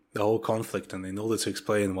explain the whole conflict and in order to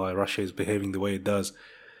explain why Russia is behaving the way it does,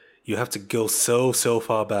 you have to go so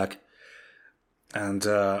far back. And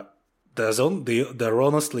there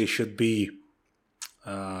honestly should be,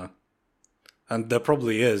 and there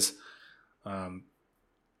probably is, a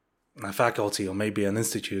faculty or maybe an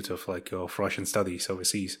institute of Russian studies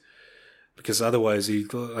overseas, because otherwise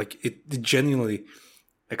it genuinely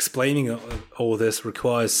explaining all this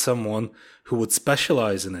requires someone who would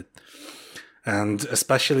specialize in it, and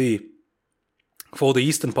especially for the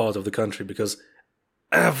eastern part of the country, because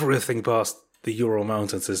everything past the Ural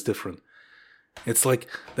Mountains is different. It's like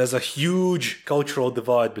there's a huge cultural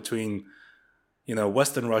divide between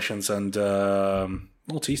Western Russians and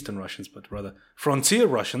not Eastern Russians, but rather frontier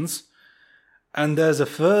Russians, and there's a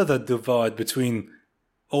further divide between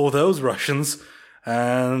all those Russians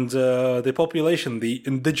and the population, the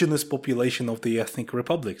indigenous population of the ethnic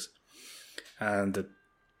republics, and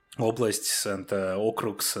oblasts and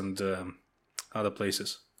okrugs and other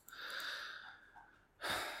places.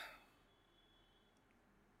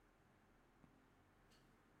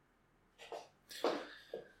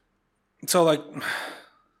 So,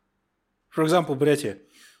 for example, Buryatia.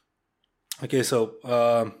 Okay, so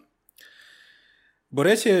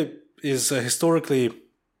Buryatia is historically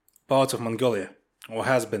part of Mongolia, or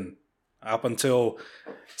has been, up until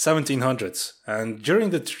 1700s. And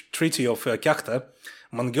during the Treaty of Kyakhta,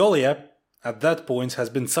 Mongolia, at that point, has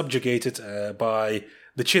been subjugated by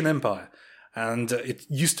the Qin Empire. And it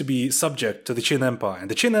used to be subject to the Qin Empire. And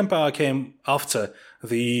the Qin Empire came after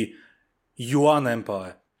the Yuan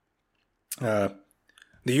Empire. The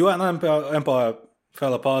Yuan Empire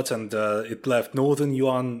fell apart, and it left Northern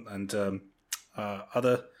Yuan and the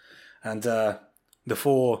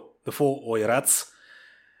four Oirats,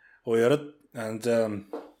 and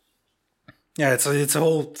it's a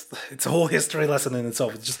whole history lesson in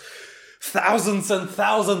itself. It's just thousands and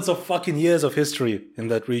thousands of fucking years of history in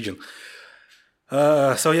that region.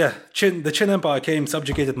 The Qin Empire came,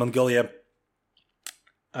 subjugated Mongolia,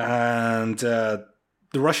 and the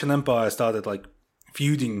Russian Empire started like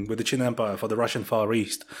feuding with the Qin Empire for the Russian Far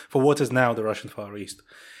East, for what is now the Russian Far East.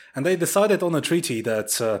 And they decided on a treaty that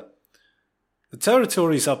the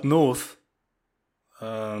territories up north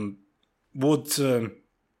would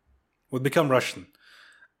become Russian,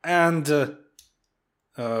 and the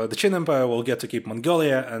Qin Empire will get to keep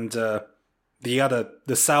Mongolia and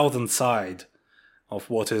the southern side of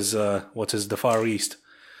what is the Far East.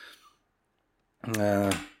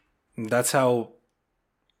 That's how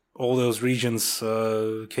all those regions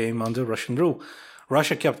came under Russian rule.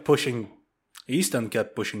 Russia kept pushing east and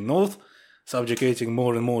kept pushing north, subjugating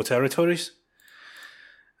more and more territories.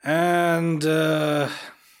 And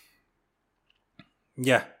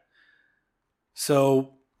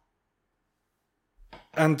so,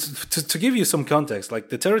 and to give you some context, like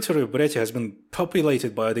the territory of Buryatia has been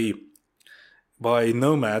populated by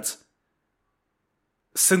nomads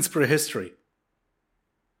since prehistory.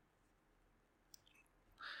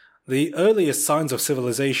 The earliest signs of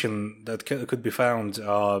civilization that could be found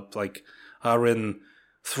are in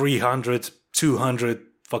 300, 200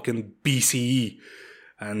 fucking BCE,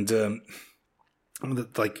 and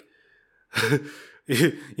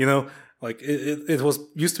it was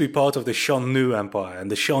used to be part of the Xiongnu Empire,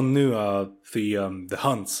 and the Xiongnu are the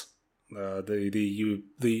Huns,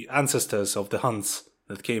 the ancestors of the Huns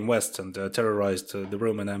that came west and terrorized the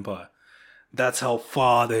Roman Empire. That's how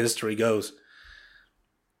far the history goes.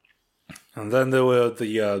 And then there were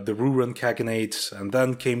the Rouran Khaganate, and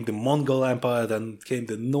then came the Mongol Empire, then came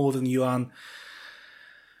the Northern Yuan.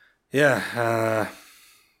 The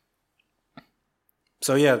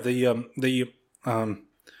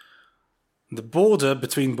border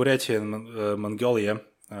between Buryatia and Mongolia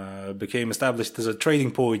became established as a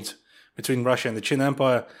trading point between Russia and the Qin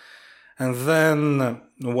Empire. And then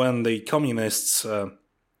when the communists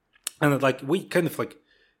we kind of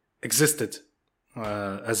existed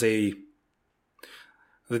as a...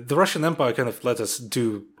 The Russian Empire kind of let us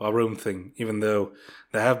do our own thing, even though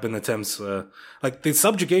there have been attempts... the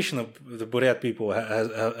subjugation of the Buryat people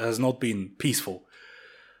has not been peaceful.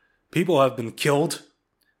 People have been killed.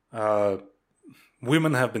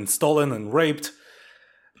 Women have been stolen and raped.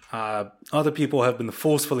 Other people have been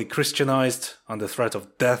forcefully Christianized under threat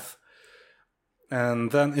of death. And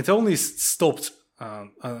then it only stopped...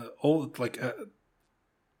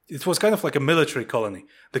 it was kind of like a military colony.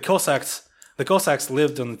 The Cossacks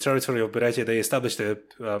lived on the territory of Buryatia. They established a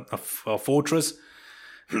fortress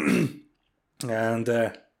and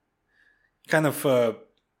kind of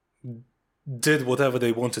did whatever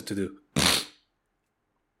they wanted to do.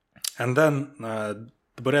 And then the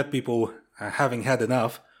Buryat people, having had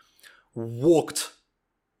enough, walked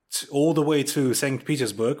all the way to St.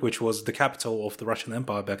 Petersburg, which was the capital of the Russian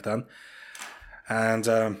Empire back then. And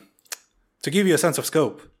to give you a sense of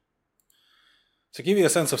scope,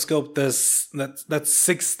 that's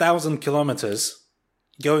 6,000 kilometers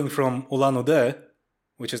going from Ulan-Ude,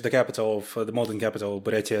 which is the capital of the modern capital of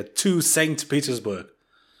Buryatia, to St. Petersburg.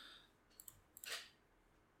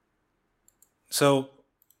 So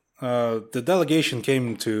the delegation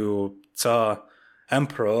came to Tsar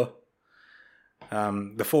Emperor,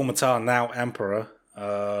 the former Tsar, now Emperor,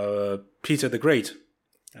 Peter the Great,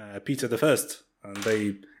 Peter the First, and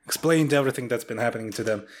they explained everything that's been happening to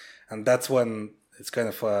them, and that's when it's kind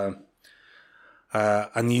of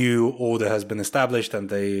a new order has been established, and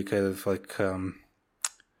they kind of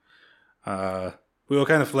we were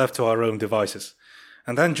kind of left to our own devices.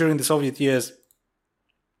 And then during the Soviet years,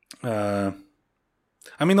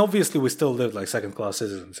 obviously we still lived like second-class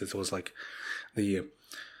citizens. It was like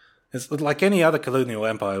it's like any other colonial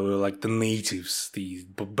empire. We were like the natives, the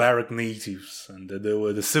barbaric natives, and there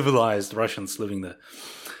were the civilized Russians living there.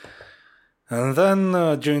 And then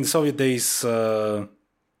during the Soviet days, there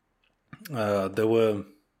were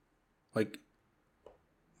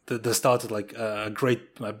there started a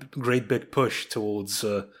great big push towards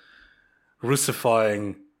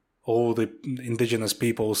Russifying all the indigenous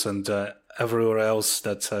peoples and everywhere else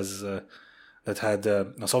that had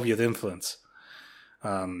a Soviet influence.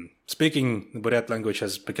 Speaking the Buryat language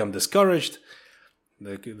has become discouraged.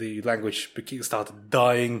 The language started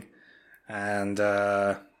dying, and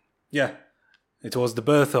it was the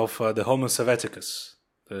birth of the Homo Sovieticus,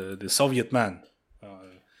 the Soviet man.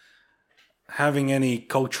 Having any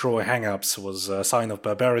cultural hang-ups was a sign of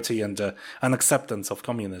barbarity and an acceptance of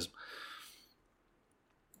communism.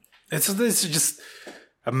 It's just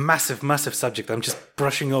a massive, massive subject. I'm just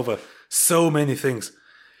brushing over so many things.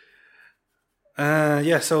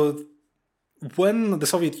 So when the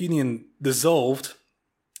Soviet Union dissolved,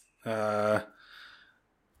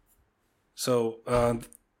 So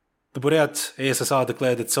the Buryat ASSR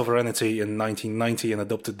declared its sovereignty in 1990 and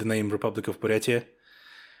adopted the name Republic of Buryatia,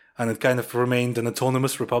 and it kind of remained an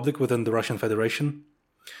autonomous republic within the Russian Federation.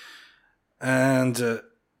 And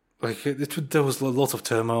there was a lot of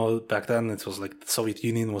turmoil back then. It was like the Soviet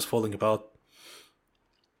Union was falling apart.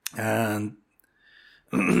 And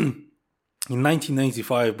in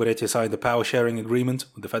 1995, Buryatia signed a power-sharing agreement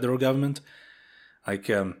with the federal government,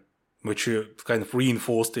 which kind of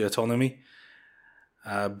reinforced the autonomy.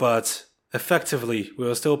 But effectively, we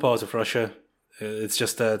were still part of Russia. It's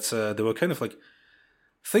just that there were kind of like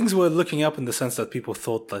things were looking up in the sense that people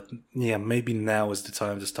thought that, yeah, maybe now is the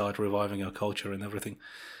time to start reviving our culture and everything.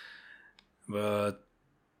 But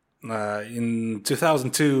in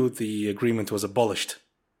 2002, the agreement was abolished.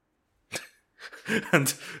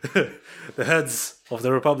 And the heads of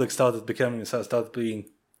the republic started being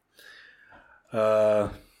the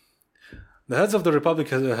heads of the republic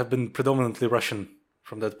have been predominantly Russian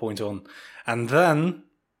from that point on. And then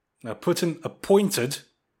Putin appointed,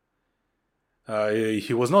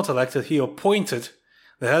 he was not elected, he appointed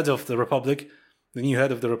the head of the republic, the new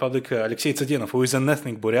head of the republic, Alexei Tsadenov, who is an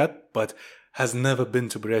ethnic Buryat, but has never been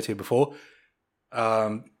to Buryatia before,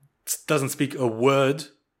 doesn't speak a word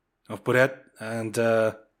of Buryat, and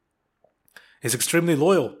is extremely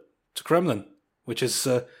loyal to Kremlin, which is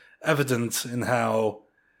evident in how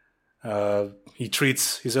he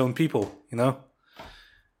treats his own people, you know?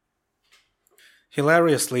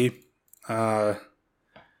 Hilariously, the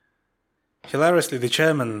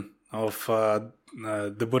chairman of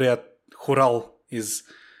the Buryat Khural is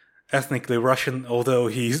ethnically Russian, although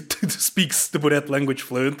he speaks the Buryat language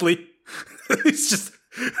fluently. It's just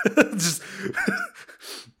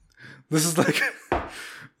this is like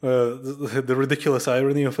the ridiculous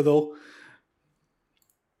irony of it all.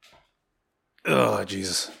 Oh,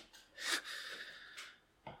 Jesus.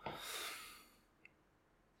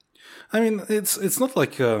 I mean, it's not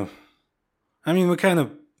like it's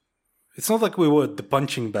not like we were the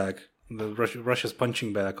punching bag, Russia's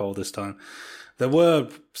punching bag all this time. There were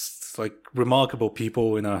like remarkable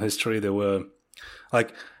people in our history. There were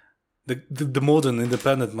like the modern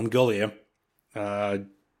independent Mongolia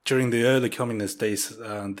during the early communist days.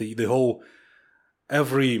 The whole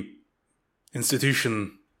every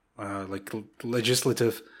institution like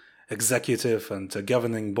legislative, executive, and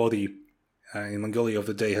governing body in Mongolia of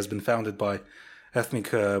the day has been founded by ethnic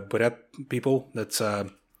Buryat people. That's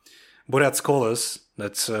Buryat scholars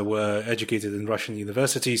that were educated in Russian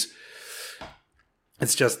universities.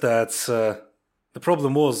 It's just that the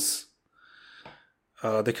problem was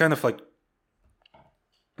they kind of like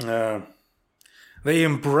they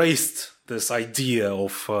embraced this idea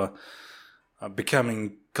of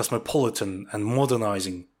becoming cosmopolitan and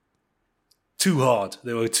modernizing too hard.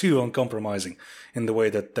 They were too uncompromising in the way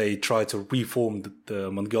that they tried to reform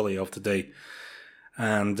the Mongolia of the day.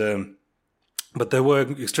 And but they were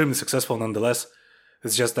extremely successful nonetheless.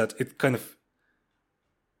 It's just that it kind of,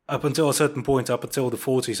 up until a certain point, up until the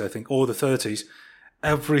 40s, I think, or the 30s,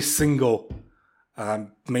 every single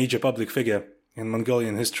major public figure in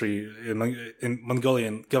Mongolian history, in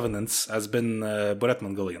Mongolian governance, has been Buryat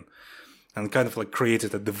Mongolian, and kind of like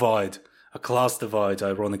created a divide, a class divide,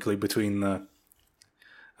 ironically, between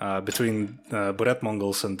Buryat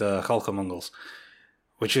Mongols and Khalkha Mongols,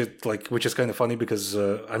 which is kind of funny because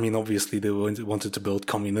I mean, obviously they wanted to build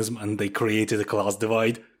communism and they created a class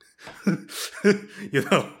divide, you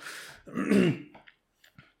know.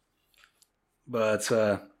 But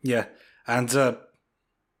yeah, and the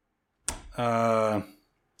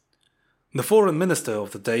foreign minister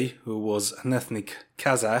of the day, who was an ethnic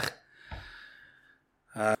Kazakh,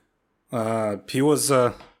 he was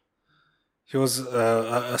a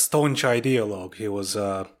staunch ideologue. He was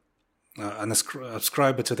an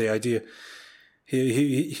ascriber to the idea.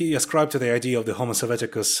 He ascribed to the idea of the Homo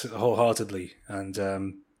Sovieticus wholeheartedly, and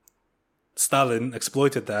Stalin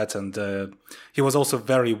exploited that. And he was also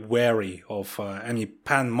very wary of any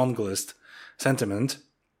pan-Mongolist sentiment.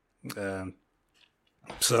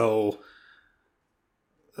 So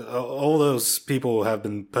all those people have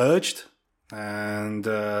been purged, and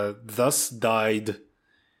thus died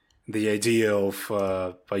the idea of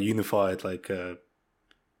a unified,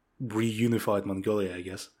 reunified Mongolia, I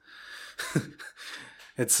guess.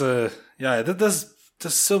 It's yeah, there's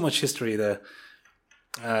so much history there.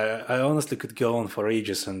 I honestly could go on for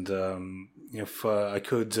ages, and if I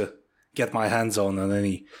could get my hands on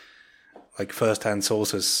any like first-hand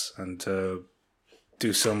sources and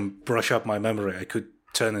brush up my memory, I could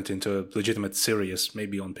turn it into a legitimate series,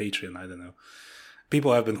 maybe on Patreon. I don't know.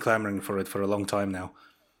 People have been clamoring for it for a long time now.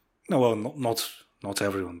 No, well, not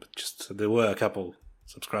everyone, but just there were a couple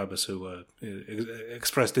subscribers who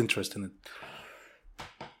expressed interest in it.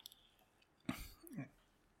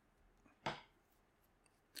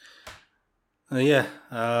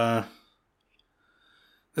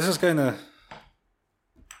 This is kind of...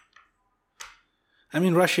 I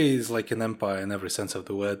mean, Russia is like an empire in every sense of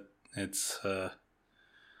the word. It's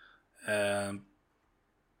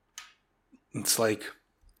like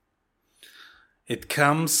it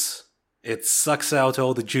comes, it sucks out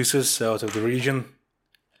all the juices out of the region,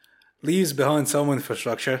 leaves behind some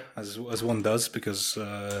infrastructure, as one does, because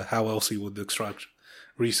how else you would extract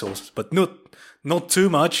resources, but not too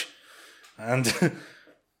much, and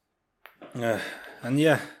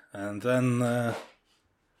and then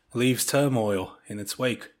leaves turmoil in its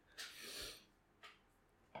wake.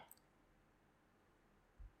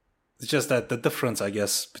 It's just that the difference, I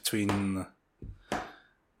guess, between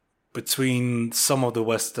some of the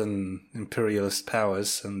Western imperialist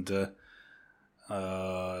powers and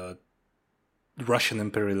Russian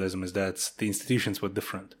imperialism is that the institutions were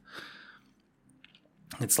different.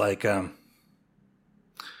 It's like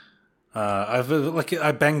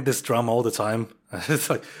I bang this drum all the time. It's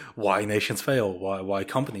like, why nations fail? Why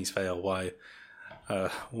companies fail? Why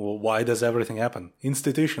does everything happen?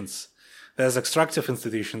 Institutions. There's extractive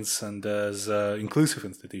institutions and there's inclusive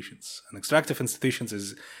institutions. And extractive institutions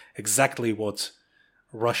is exactly what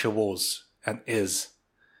Russia was and is.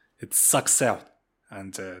 It sucks out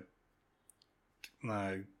and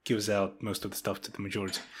gives out most of the stuff to the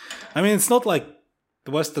majority. I mean, it's not like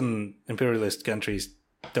the Western imperialist countries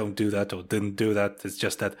don't do that or didn't do that. It's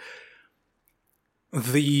just that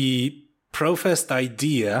the professed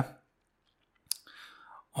idea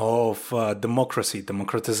of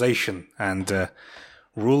democratization and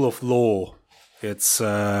rule of law, it's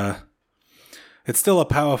still a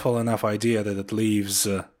powerful enough idea that it leaves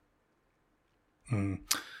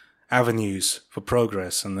avenues for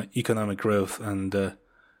progress and economic growth, and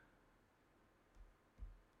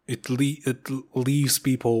it leaves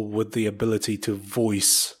people with the ability to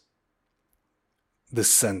voice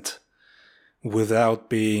dissent without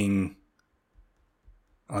being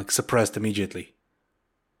suppressed immediately.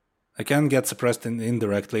 It can get suppressed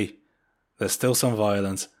indirectly. There's still some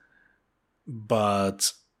violence,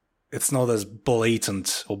 but it's not as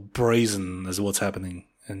blatant or brazen as what's happening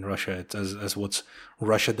in Russia, as what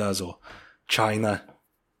Russia does or China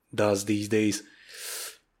does these days.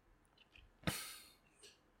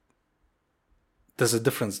 There's a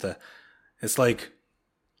difference there. It's like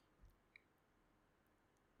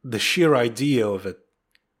the sheer idea of it,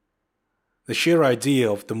 the sheer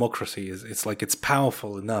idea of democracy it's like it's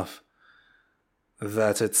powerful enough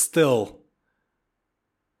that it still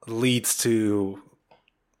leads to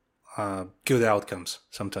good outcomes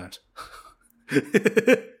sometimes.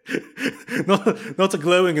 not a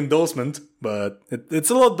glowing endorsement, but it's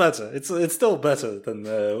a lot better. It's still better than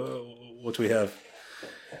what we have,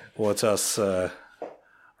 what us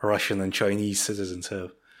Russian and Chinese citizens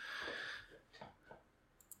have.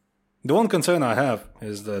 The one concern I have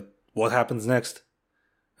is that what happens next?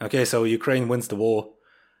 Okay, so Ukraine wins the war.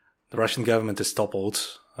 The Russian government is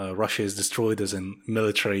toppled. Russia is destroyed as a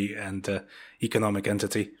military and economic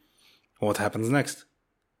entity. What happens next?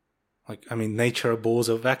 Nature abhors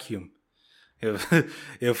a vacuum.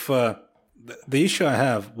 If the issue I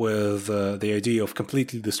have with the idea of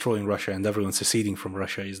completely destroying Russia and everyone seceding from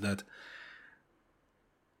Russia is that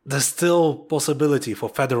there's still possibility for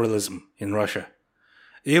federalism in Russia.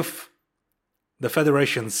 If the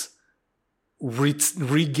federations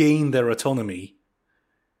regain their autonomy,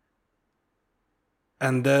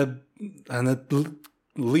 and it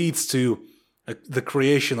leads to the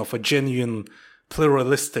creation of a genuine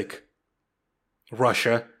pluralistic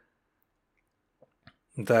Russia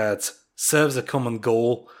that serves a common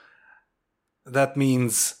goal, that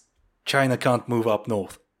means China can't move up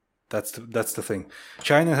north. That's the thing.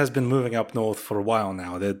 China has been moving up north for a while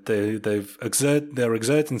now. They're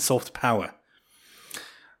exerting soft power.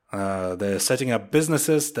 They're setting up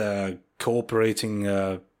businesses. They're cooperating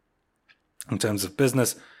in terms of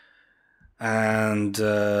business, and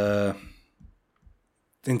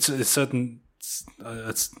in certain,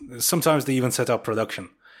 sometimes they even set up production.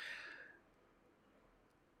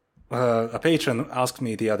 A patron asked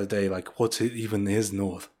me the other day, what even is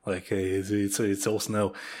north? It's all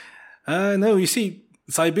snow. No, you see,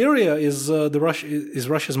 Siberia is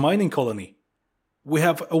Russia's mining colony. We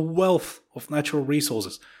have a wealth of natural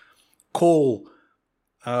resources: coal,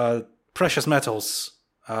 precious metals,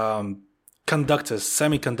 conductors,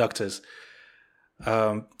 semiconductors,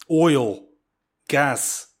 oil,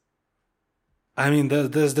 gas.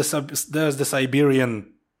 There's the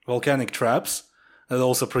Siberian volcanic traps that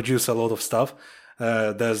also produce a lot of stuff.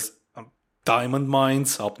 There's diamond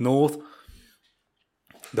mines up north.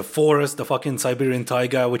 The forest, the fucking Siberian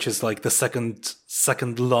taiga, which is like the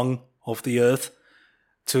second lung of the earth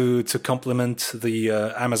to complement the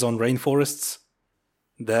Amazon rainforests.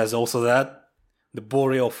 There's also that. The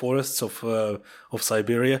boreal forests of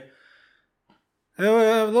Siberia.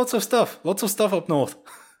 Lots of stuff up north.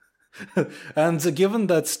 And given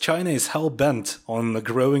that China is hell-bent on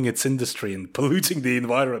growing its industry and polluting the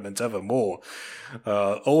environment ever more,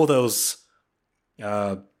 all those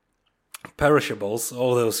perishables,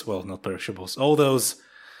 all those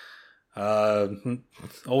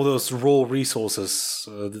raw resources,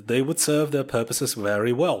 they would serve their purposes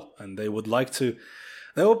very well, and they will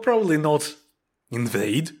probably not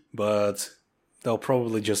invade, but they'll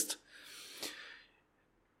probably just,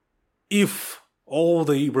 if all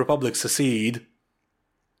the republics secede,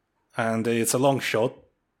 and it's a long shot,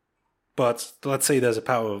 but let's say there's a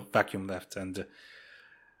power vacuum left,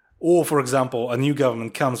 or, for example, a new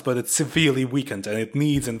government comes, but it's severely weakened and it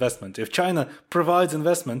needs investment. If China provides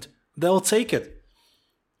investment, they'll take it.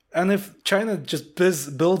 And if China just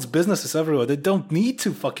builds businesses everywhere, they don't need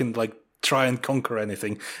to fucking, try and conquer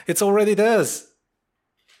anything. It's already theirs.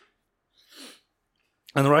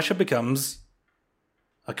 And Russia becomes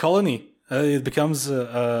a colony. It becomes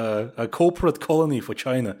a corporate colony for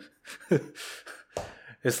China.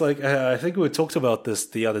 It's like, I think we talked about this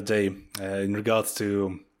the other day in regards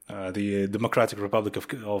to the Democratic Republic of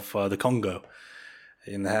the Congo,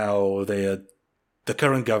 in how the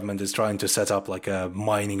current government is trying to set up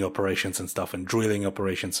mining operations and stuff and drilling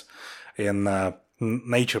operations in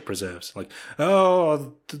nature preserves.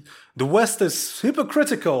 The West is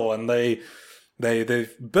hypocritical, and they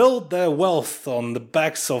build their wealth on the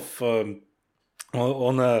backs of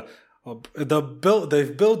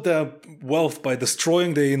they've built their wealth by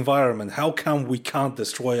destroying the environment. How come we can't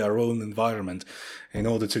destroy our own environment in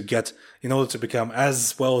order to become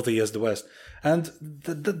as wealthy as the West? And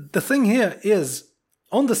the thing here is,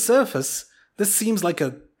 on the surface, this seems like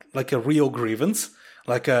a real grievance,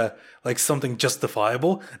 like something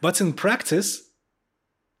justifiable, but in practice,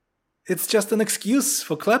 it's just an excuse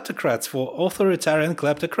for kleptocrats, for authoritarian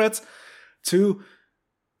kleptocrats, to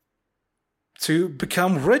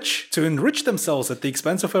become rich, to enrich themselves at the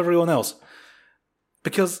expense of everyone else.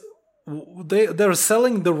 Because they're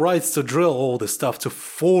selling the rights to drill all this stuff to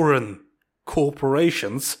foreign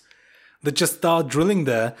corporations that just start drilling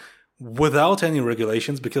there without any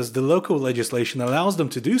regulations, because the local legislation allows them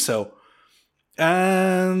to do so.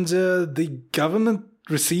 And the government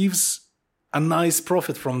receives a nice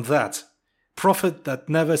profit from that. Profit that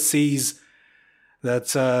never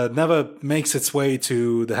never makes its way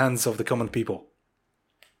to the hands of the common people.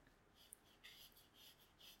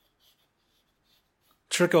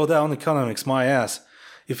 Trickle-down economics, my ass.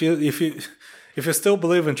 If you still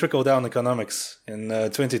believe in trickle-down economics in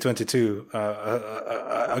 2022,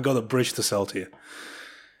 I got a bridge to sell to you.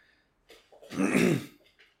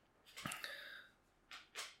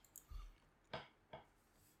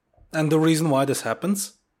 And the reason why this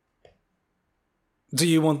happens? Do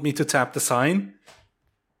you want me to tap the sign?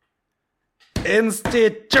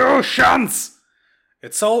 Institutions!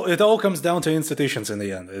 It all comes down to institutions in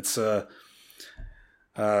the end. It's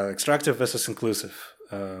extractive versus inclusive.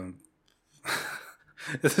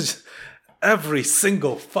 It's just, every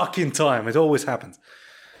single fucking time. It always happens.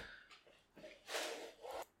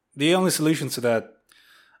 The only solutions to that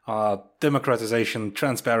are democratization,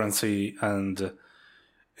 transparency, and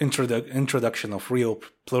introduction of real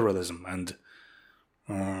pluralism. And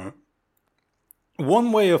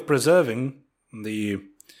one way of preserving the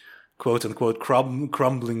quote-unquote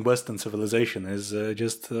crumbling Western civilization is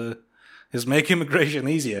just make immigration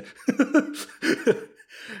easier.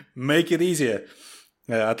 Make it easier.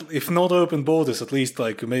 If not open borders, at least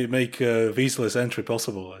make visaless entry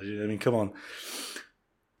possible. I mean, come on.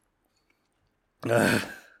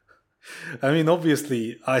 I mean,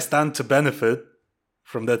 obviously, I stand to benefit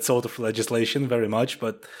from that sort of legislation very much,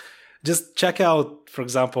 but just check out, for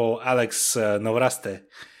example, Alex Novreste,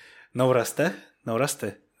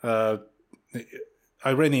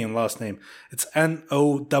 Iranian last name. It's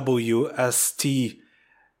Nowst.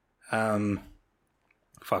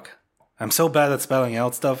 Fuck. I'm so bad at spelling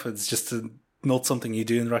out stuff. It's just not something you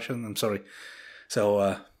do in Russian. I'm sorry.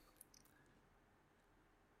 So,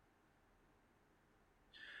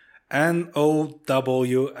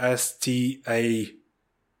 Nowstateh.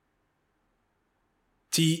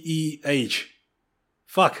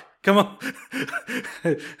 Fuck. Come on.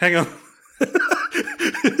 Hang on.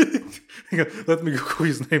 Hang on. Let me Google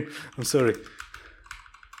his name. I'm sorry.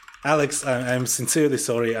 Alex, I'm sincerely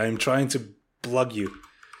sorry. I'm trying to plug you.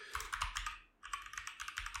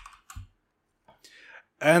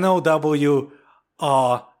 Nowrasteh.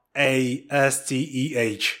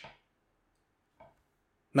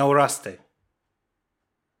 Nowrasteh.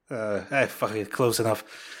 Fuck it, close enough.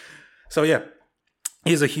 So yeah,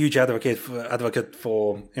 he's a huge advocate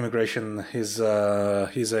for immigration. He's an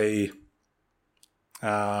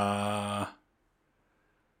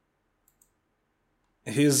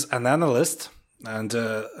analyst, and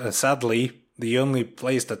sadly, the only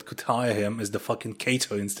place that could hire him is the fucking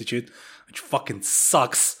Cato Institute, which fucking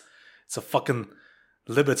sucks. It's a fucking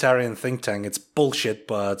libertarian think tank. It's bullshit,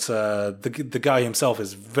 but the guy himself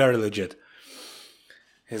is very legit.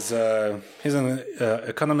 He's an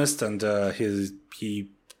economist, and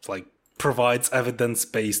he provides evidence,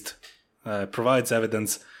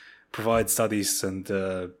 provides studies, and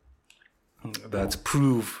that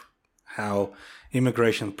prove how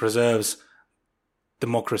immigration preserves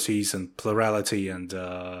democracies and plurality, and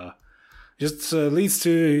just leads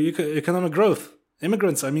to economic growth.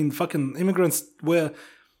 Immigrants were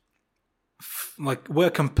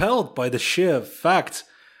compelled by the sheer fact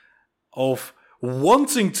of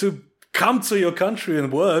wanting to come to your country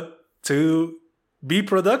and work to be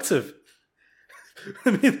productive.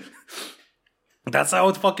 I mean, that's how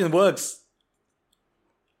it fucking works.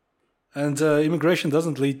 And immigration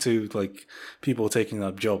doesn't lead to people taking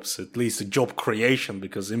up jobs. It leads to job creation,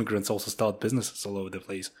 because immigrants also start businesses all over the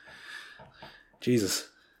place. Jesus.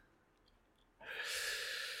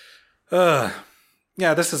 Yeah,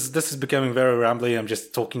 this is becoming very rambly. I'm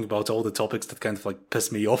just talking about all the topics that kind of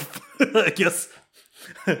piss me off. I guess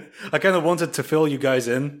I kind of wanted to fill you guys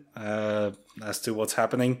in as to what's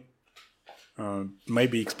happening.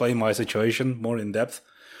 Maybe explain my situation more in depth.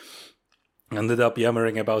 Ended up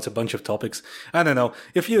yammering about a bunch of topics. I don't know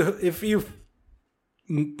if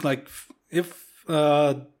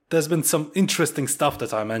there's been some interesting stuff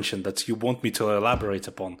that I mentioned that you want me to elaborate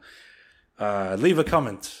upon. Leave a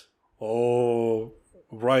comment or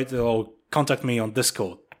contact me on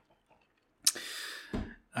Discord,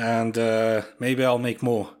 and maybe I'll make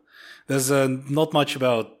more. There's not much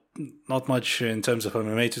in terms of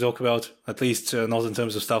MMA to talk about, at least not in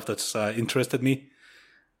terms of stuff that's interested me.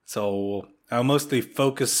 So I'll mostly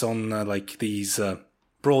focus on these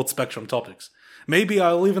broad spectrum topics. Maybe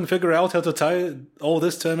I'll even figure out how to tie all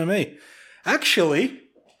this to MMA. Actually,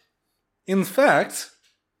 in fact,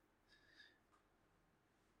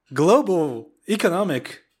 global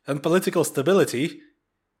economic and political stability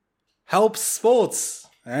helps sports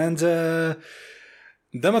and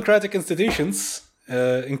democratic institutions,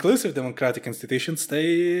 inclusive democratic institutions,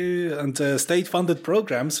 state-funded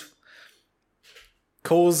programs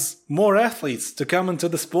cause more athletes to come into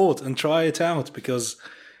the sport and try it out, because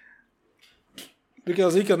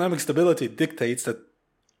economic stability dictates that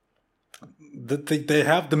they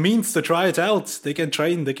have the means to try it out. They can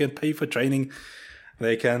train, they can pay for training,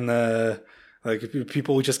 they can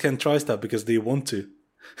people just can't try stuff because they want to.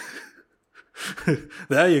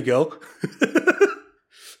 There you go.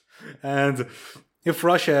 And if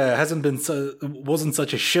Russia wasn't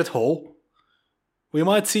such a shithole, we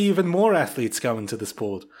might see even more athletes come into the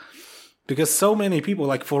sport, because so many people,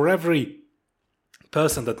 for every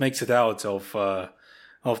person that makes it out of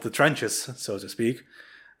the trenches, so to speak,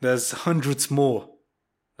 there's hundreds more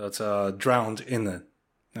that are drowned in it.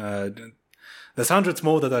 There's hundreds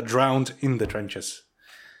more that are drowned in the trenches.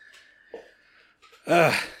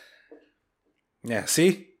 Yeah,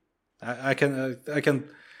 see, I can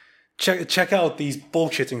check out these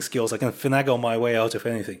bullshitting skills. I can finagle my way out of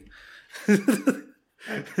anything.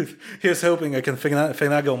 Here's hoping I can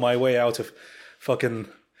finagle my way out of fucking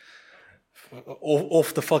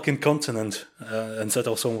off the fucking continent and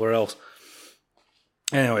settle somewhere else.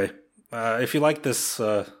 Anyway, if you like this,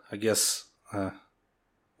 I guess,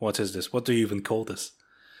 what is this? What do you even call this?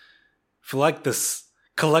 If you like this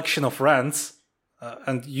collection of rants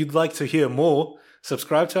and you'd like to hear more,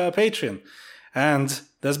 subscribe to our Patreon. And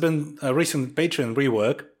there's been a recent Patreon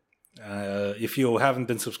rework. If you haven't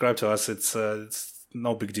been subscribed to us, it's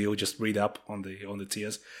no big deal. Just read up on the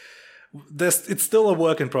tiers. It's still a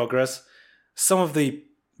work in progress. Some of the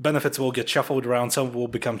benefits will get shuffled around. Some will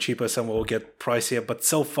become cheaper. Some will get pricier. But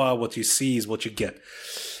so far, what you see is what you get.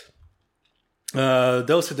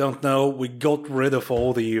 Those who don't know, we got rid of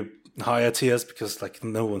all the higher tiers because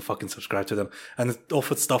no one fucking subscribed to them, and it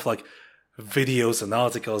offered stuff like videos and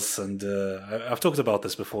articles, and I've talked about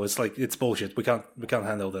this before. It's bullshit. We can't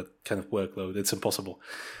handle that kind of workload. It's impossible.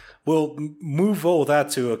 We'll move all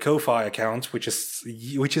that to a Ko-Fi account, which is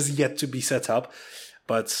yet to be set up,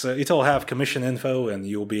 but it'll have commission info, and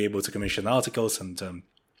you'll be able to commission articles and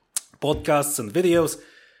podcasts and videos.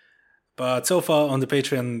 But so far on the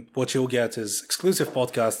Patreon, what you'll get is exclusive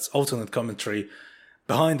podcasts, alternate commentary,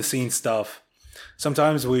 behind the scenes stuff.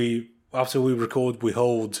 Sometimes after we record, we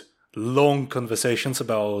hold long conversations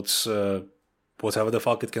about whatever the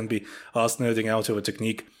fuck it can be. Us nerding out over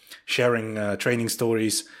technique, sharing training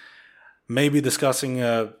stories, maybe discussing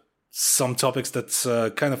some topics that's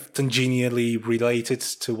kind of tangentially related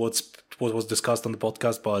to what was discussed on the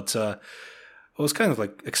podcast, but it was kind of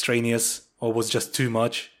like extraneous or was just too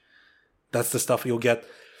much. That's the stuff you'll get.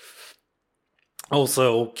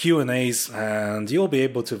 Also Q&As, and you'll be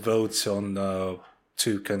able to vote on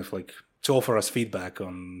to kind of like to offer us feedback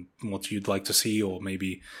on what you'd like to see, or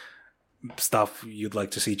maybe stuff you'd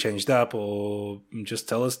like to see changed up, or just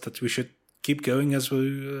tell us that we should keep going as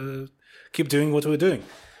we keep doing what we're doing.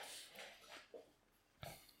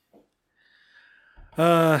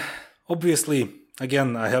 Obviously,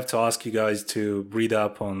 again, I have to ask you guys to read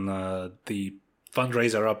up on the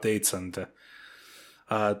fundraiser updates and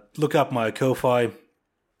look up my Ko-Fi,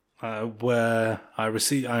 where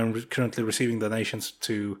I'm currently receiving donations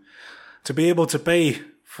to be able to pay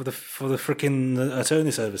for the freaking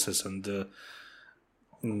attorney services and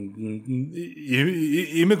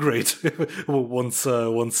immigrate once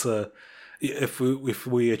if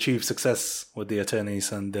we achieve success with the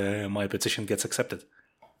attorneys and my petition gets accepted.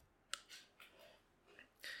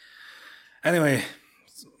 Anyway,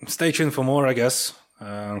 stay tuned for more, I guess.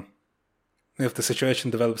 If the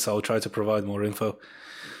situation develops, I'll try to provide more info.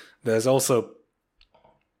 There's also,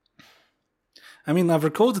 I mean, I've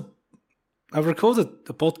recorded a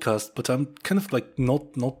podcast, but I'm kind of like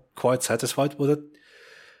not quite satisfied with it.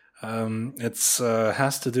 It's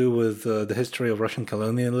has to do with the history of Russian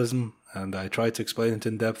colonialism, and I tried to explain it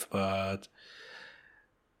in depth, but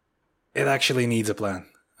it actually needs a plan.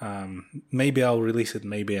 Maybe I'll release it,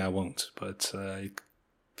 maybe I won't, but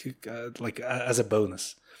like as a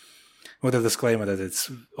bonus, with a disclaimer that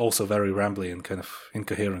it's also very rambly and kind of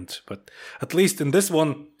incoherent. But at least in this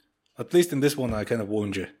one, I kind of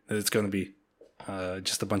warned you that it's going to be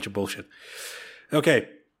just a bunch of bullshit. Okay.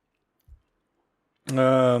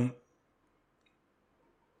 Dan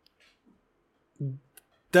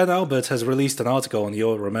Albert has released an article on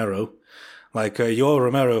Yo Romero. Like, Yo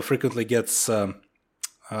Romero frequently gets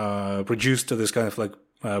reduced to this kind of like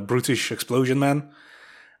brutish explosion man.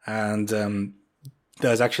 And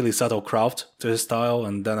there's actually subtle craft to his style,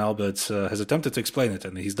 and Dan Albert has attempted to explain it,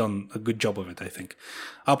 and he's done a good job of it, I think.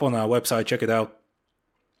 Up on our website, check it out.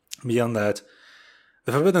 Beyond that,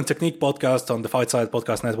 the Forbidden Technique podcast on the Fight Side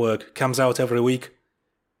Podcast Network comes out every week,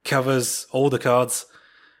 covers all the cards.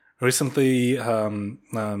 Recently,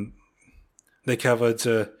 they covered...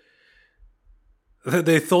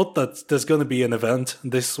 they thought that there's going to be an event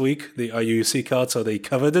this week, the IUC card, so they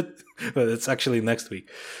covered it, but it's actually next week.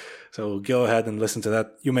 So go ahead and listen to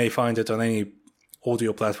that. You may find it on any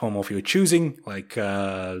audio platform of your choosing, like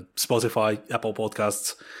Spotify, Apple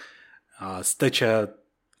Podcasts, Stitcher,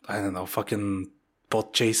 I don't know, fucking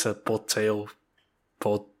Podchaser, Podtail,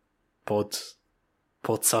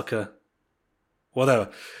 Podsucker, whatever.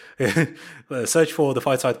 Search for the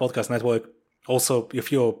Fight Side Podcast Network. Also,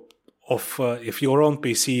 if you're on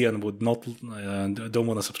PC and would not don't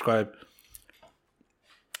want to subscribe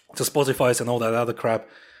to Spotify and all that other crap,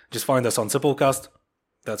 just find us on Simplecast.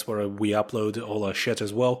 That's where we upload all our shit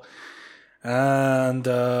as well. And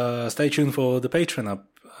stay tuned for the Patreon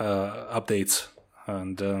updates.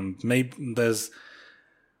 And maybe there's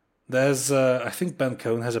I think Ben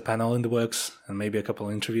Cohn has a panel in the works, and maybe a couple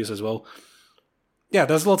of interviews as well. Yeah,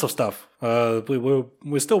 there's lots of stuff.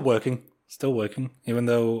 We're still working, even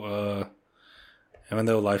though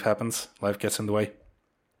life happens, life gets in the way.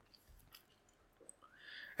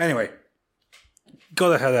 Anyway,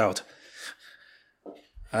 gotta head out.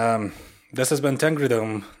 This has been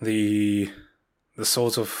Tengridome, the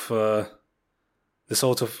sort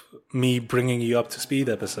of me bringing you up to speed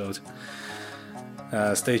episode.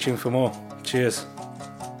 Stay tuned for more. Cheers.